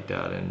shot like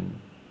that, and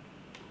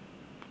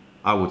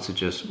I would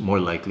suggest more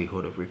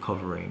likelihood of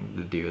recovering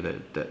the deer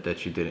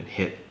that you didn't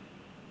hit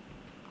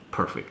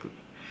perfectly.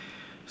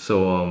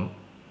 So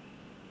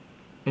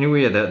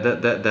anyway, yeah,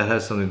 that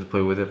has something to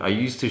play with it. I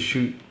used to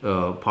shoot,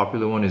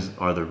 popular one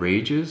are the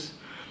rages.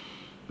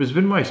 But it's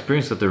been my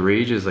experience that the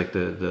rages, like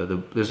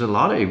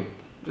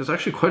there's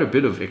actually quite a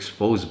bit of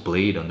exposed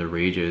blade on the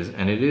rages,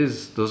 and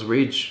those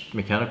rage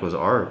mechanicals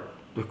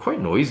they're quite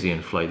noisy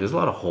in flight. There's a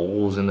lot of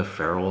holes in the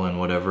ferrule and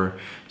whatever.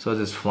 So as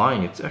it's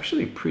flying, it's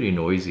actually pretty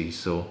noisy.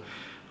 So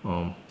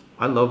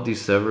I love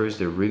these severs.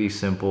 They're really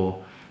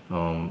simple.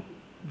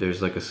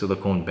 There's like a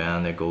silicone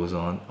band that goes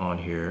on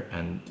here,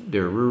 and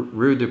they're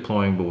rear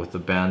deploying, but with the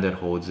band that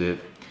holds it.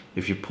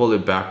 If you pull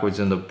it backwards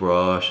in the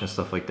brush and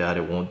stuff like that,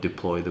 it won't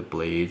deploy the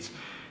blades.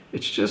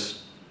 It's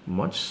just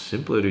much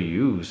simpler to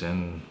use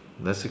and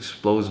less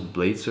exposed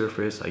blade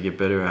surface. I get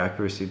better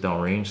accuracy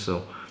downrange,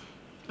 so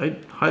I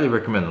highly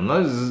recommend them.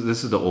 Now,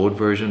 this is the old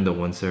version, the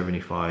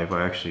 175.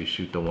 I actually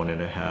shoot the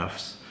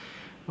 1.5s,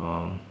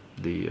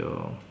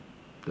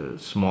 the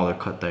smaller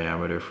cut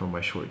diameter for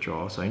my short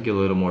draw, so I can get a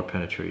little more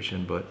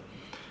penetration. But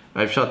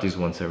I've shot these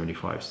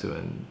 175s too,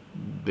 and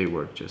they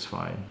work just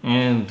fine.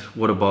 And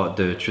what about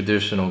the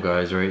traditional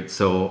guys, right?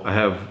 So I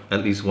have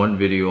at least one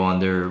video on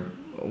there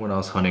when I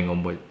was hunting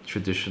them with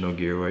traditional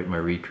gear, right? My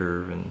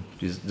recurve, and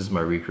this is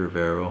my recurve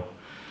arrow.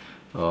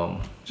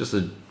 Just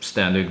a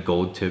standard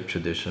gold tip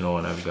traditional,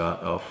 and I've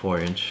got a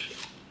 4-inch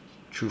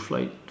True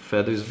Flight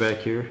feathers back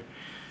here.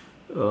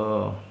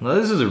 Now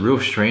this is a real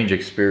strange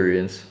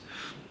experience.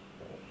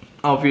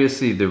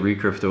 Obviously the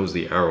recurve throws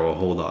the arrow a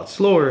whole lot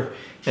slower,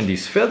 and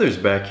these feathers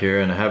back here,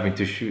 and having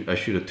to shoot, I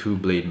shoot a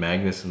 2-blade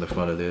Magnus in the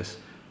front of this,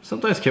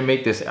 sometimes can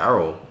make this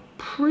arrow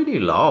pretty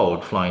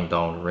loud flying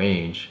down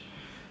range.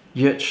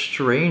 Yet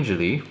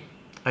strangely,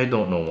 I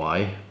don't know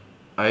why,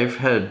 I've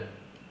had,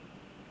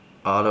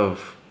 out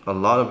of a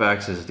lot of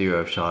axis deer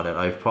I've shot at,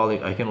 I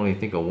can only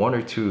think of 1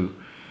 or 2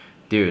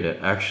 deer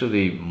that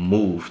actually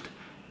moved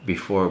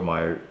before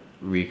my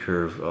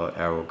recurve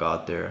arrow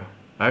got there.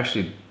 I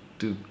actually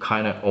do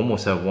kind of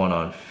almost have one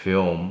on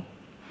film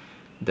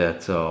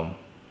that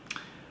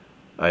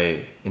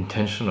I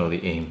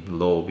intentionally aimed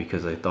low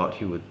because I thought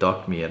he would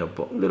duck me at a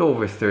little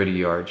over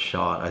 30-yard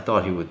shot. I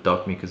thought he would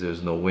duck me because there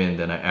was no wind,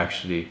 and I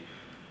actually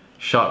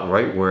shot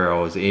right where I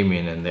was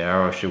aiming, and the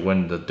arrow actually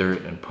went in the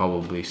dirt and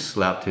probably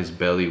slapped his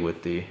belly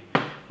with the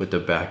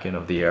back end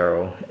of the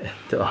arrow,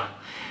 and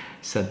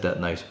sent that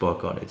nice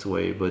buck on its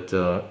way. But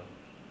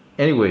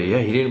anyway, yeah,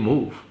 he didn't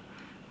move.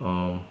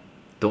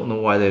 Don't know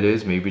why that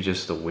is. Maybe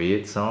just the way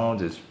it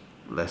sounds is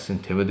less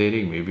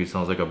intimidating. Maybe it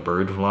sounds like a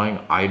bird flying.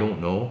 I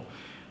don't know.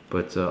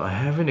 But I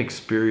haven't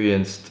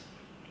experienced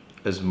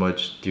as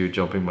much deer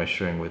jumping my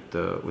string with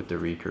the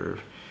recurve.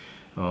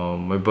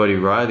 My buddy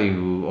Riley,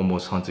 who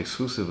almost hunts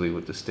exclusively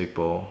with the stick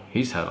bow,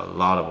 he's had a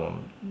lot of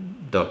them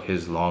duck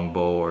his long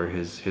bow or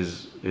his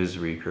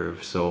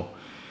recurve. So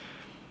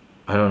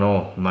I don't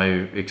know, my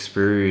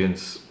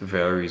experience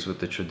varies with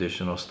the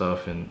traditional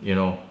stuff, and you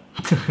know,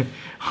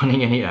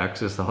 hunting any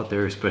access out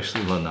there,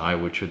 especially Lanai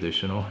with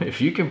traditional, if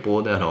you can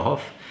pull that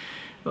off,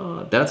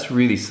 that's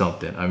really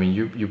something. I mean,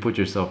 you put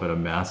yourself at a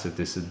massive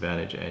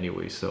disadvantage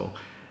anyway, so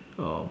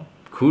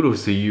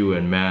kudos to you,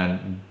 and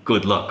man,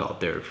 good luck out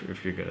there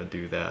if you're gonna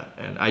do that.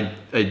 And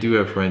I do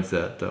have friends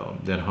that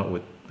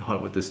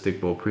hunt with the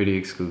stick bow pretty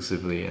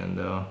exclusively, and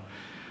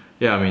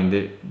yeah, I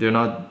mean they're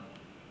not,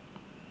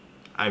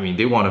 I mean,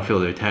 they want to fill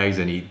their tags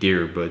and eat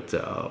deer, but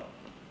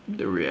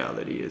the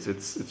reality is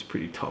it's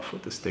pretty tough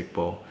with the stick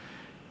bow.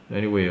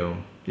 Anyway,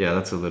 yeah,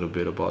 that's a little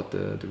bit about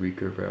the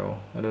recurve arrow.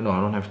 I don't know,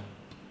 I don't have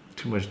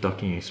too much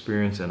ducking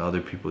experience, and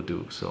other people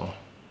do, so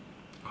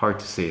hard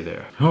to say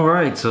there. All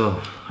right,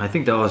 so I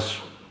think that was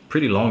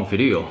pretty long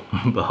video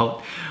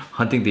about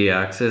hunting the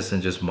axis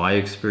and just my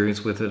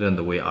experience with it and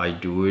the way I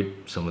do it,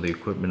 some of the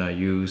equipment I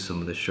use,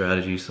 some of the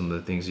strategies, some of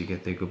the things you can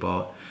think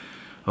about.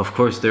 Of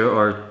course, there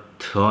are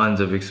tons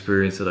of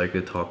experience that I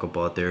could talk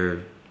about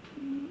there.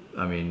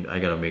 I mean, I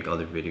gotta make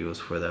other videos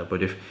for that,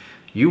 but if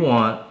you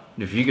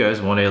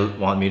guys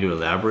want me to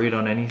elaborate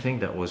on anything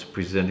that was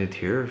presented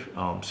here,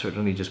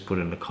 certainly just put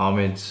in the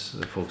comments.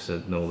 The folks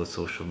that know the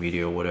social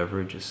media or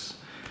whatever, just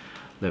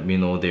let me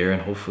know there,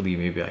 and hopefully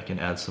maybe I can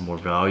add some more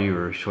value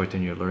or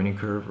shorten your learning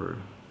curve, or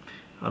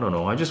I don't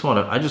know. I just want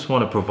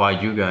to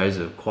provide you guys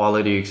a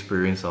quality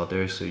experience out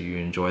there so you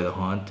enjoy the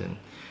hunt. And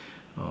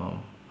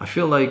I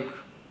feel like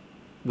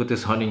with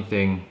this hunting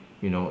thing,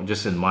 you know,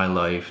 just in my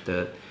life,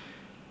 that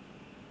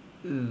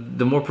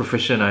the more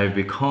proficient I've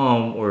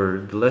become,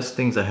 or the less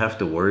things I have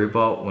to worry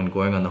about when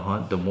going on the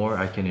hunt, the more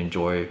I can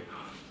enjoy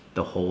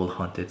the whole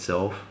hunt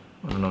itself.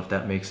 I don't know if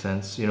that makes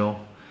sense, you know?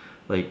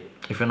 Like,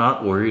 if you're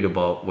not worried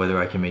about whether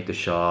I can make the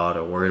shot,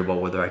 or worried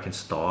about whether I can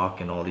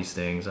stalk and all these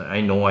things,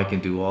 I know I can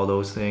do all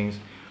those things.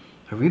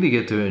 I really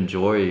get to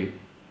enjoy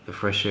the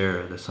fresh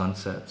air, the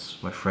sunsets,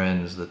 my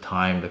friends, the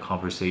time, the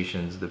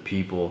conversations, the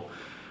people,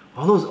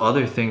 all those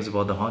other things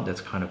about the hunt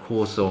that's kind of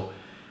cool. So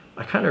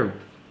I don't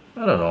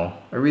know,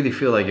 I really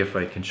feel like if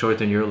I can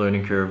shorten your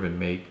learning curve and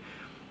make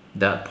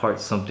that part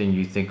something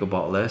you think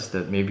about less,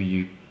 that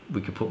maybe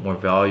we could put more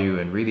value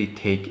and really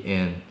take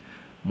in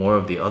more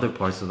of the other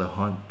parts of the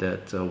hunt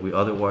that we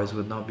otherwise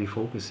would not be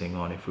focusing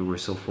on if we were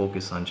so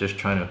focused on just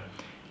trying to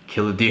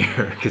kill a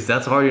deer, because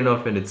that's hard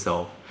enough in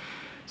itself.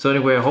 So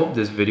anyway, I hope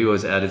this video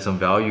has added some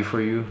value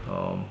for you.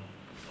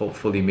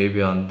 Hopefully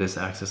maybe on this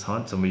axis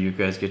hunt, some of you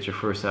guys get your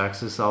first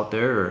axis out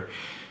there, or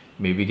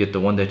maybe get the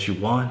one that you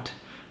want,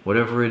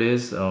 whatever it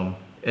is.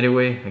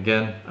 Anyway,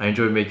 again, I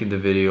enjoyed making the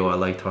video. I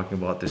like talking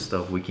about this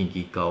stuff. We can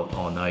geek out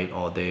all night,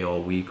 all day,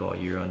 all week, all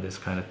year on this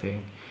kind of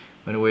thing.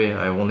 Anyway,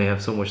 I only have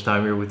so much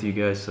time here with you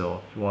guys,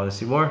 so if you want to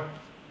see more,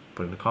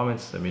 put in the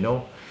comments, let me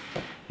know.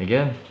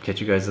 Again, catch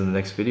you guys in the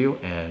next video,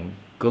 and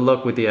good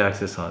luck with the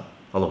axis hunt.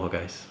 Aloha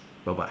guys,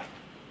 bye bye.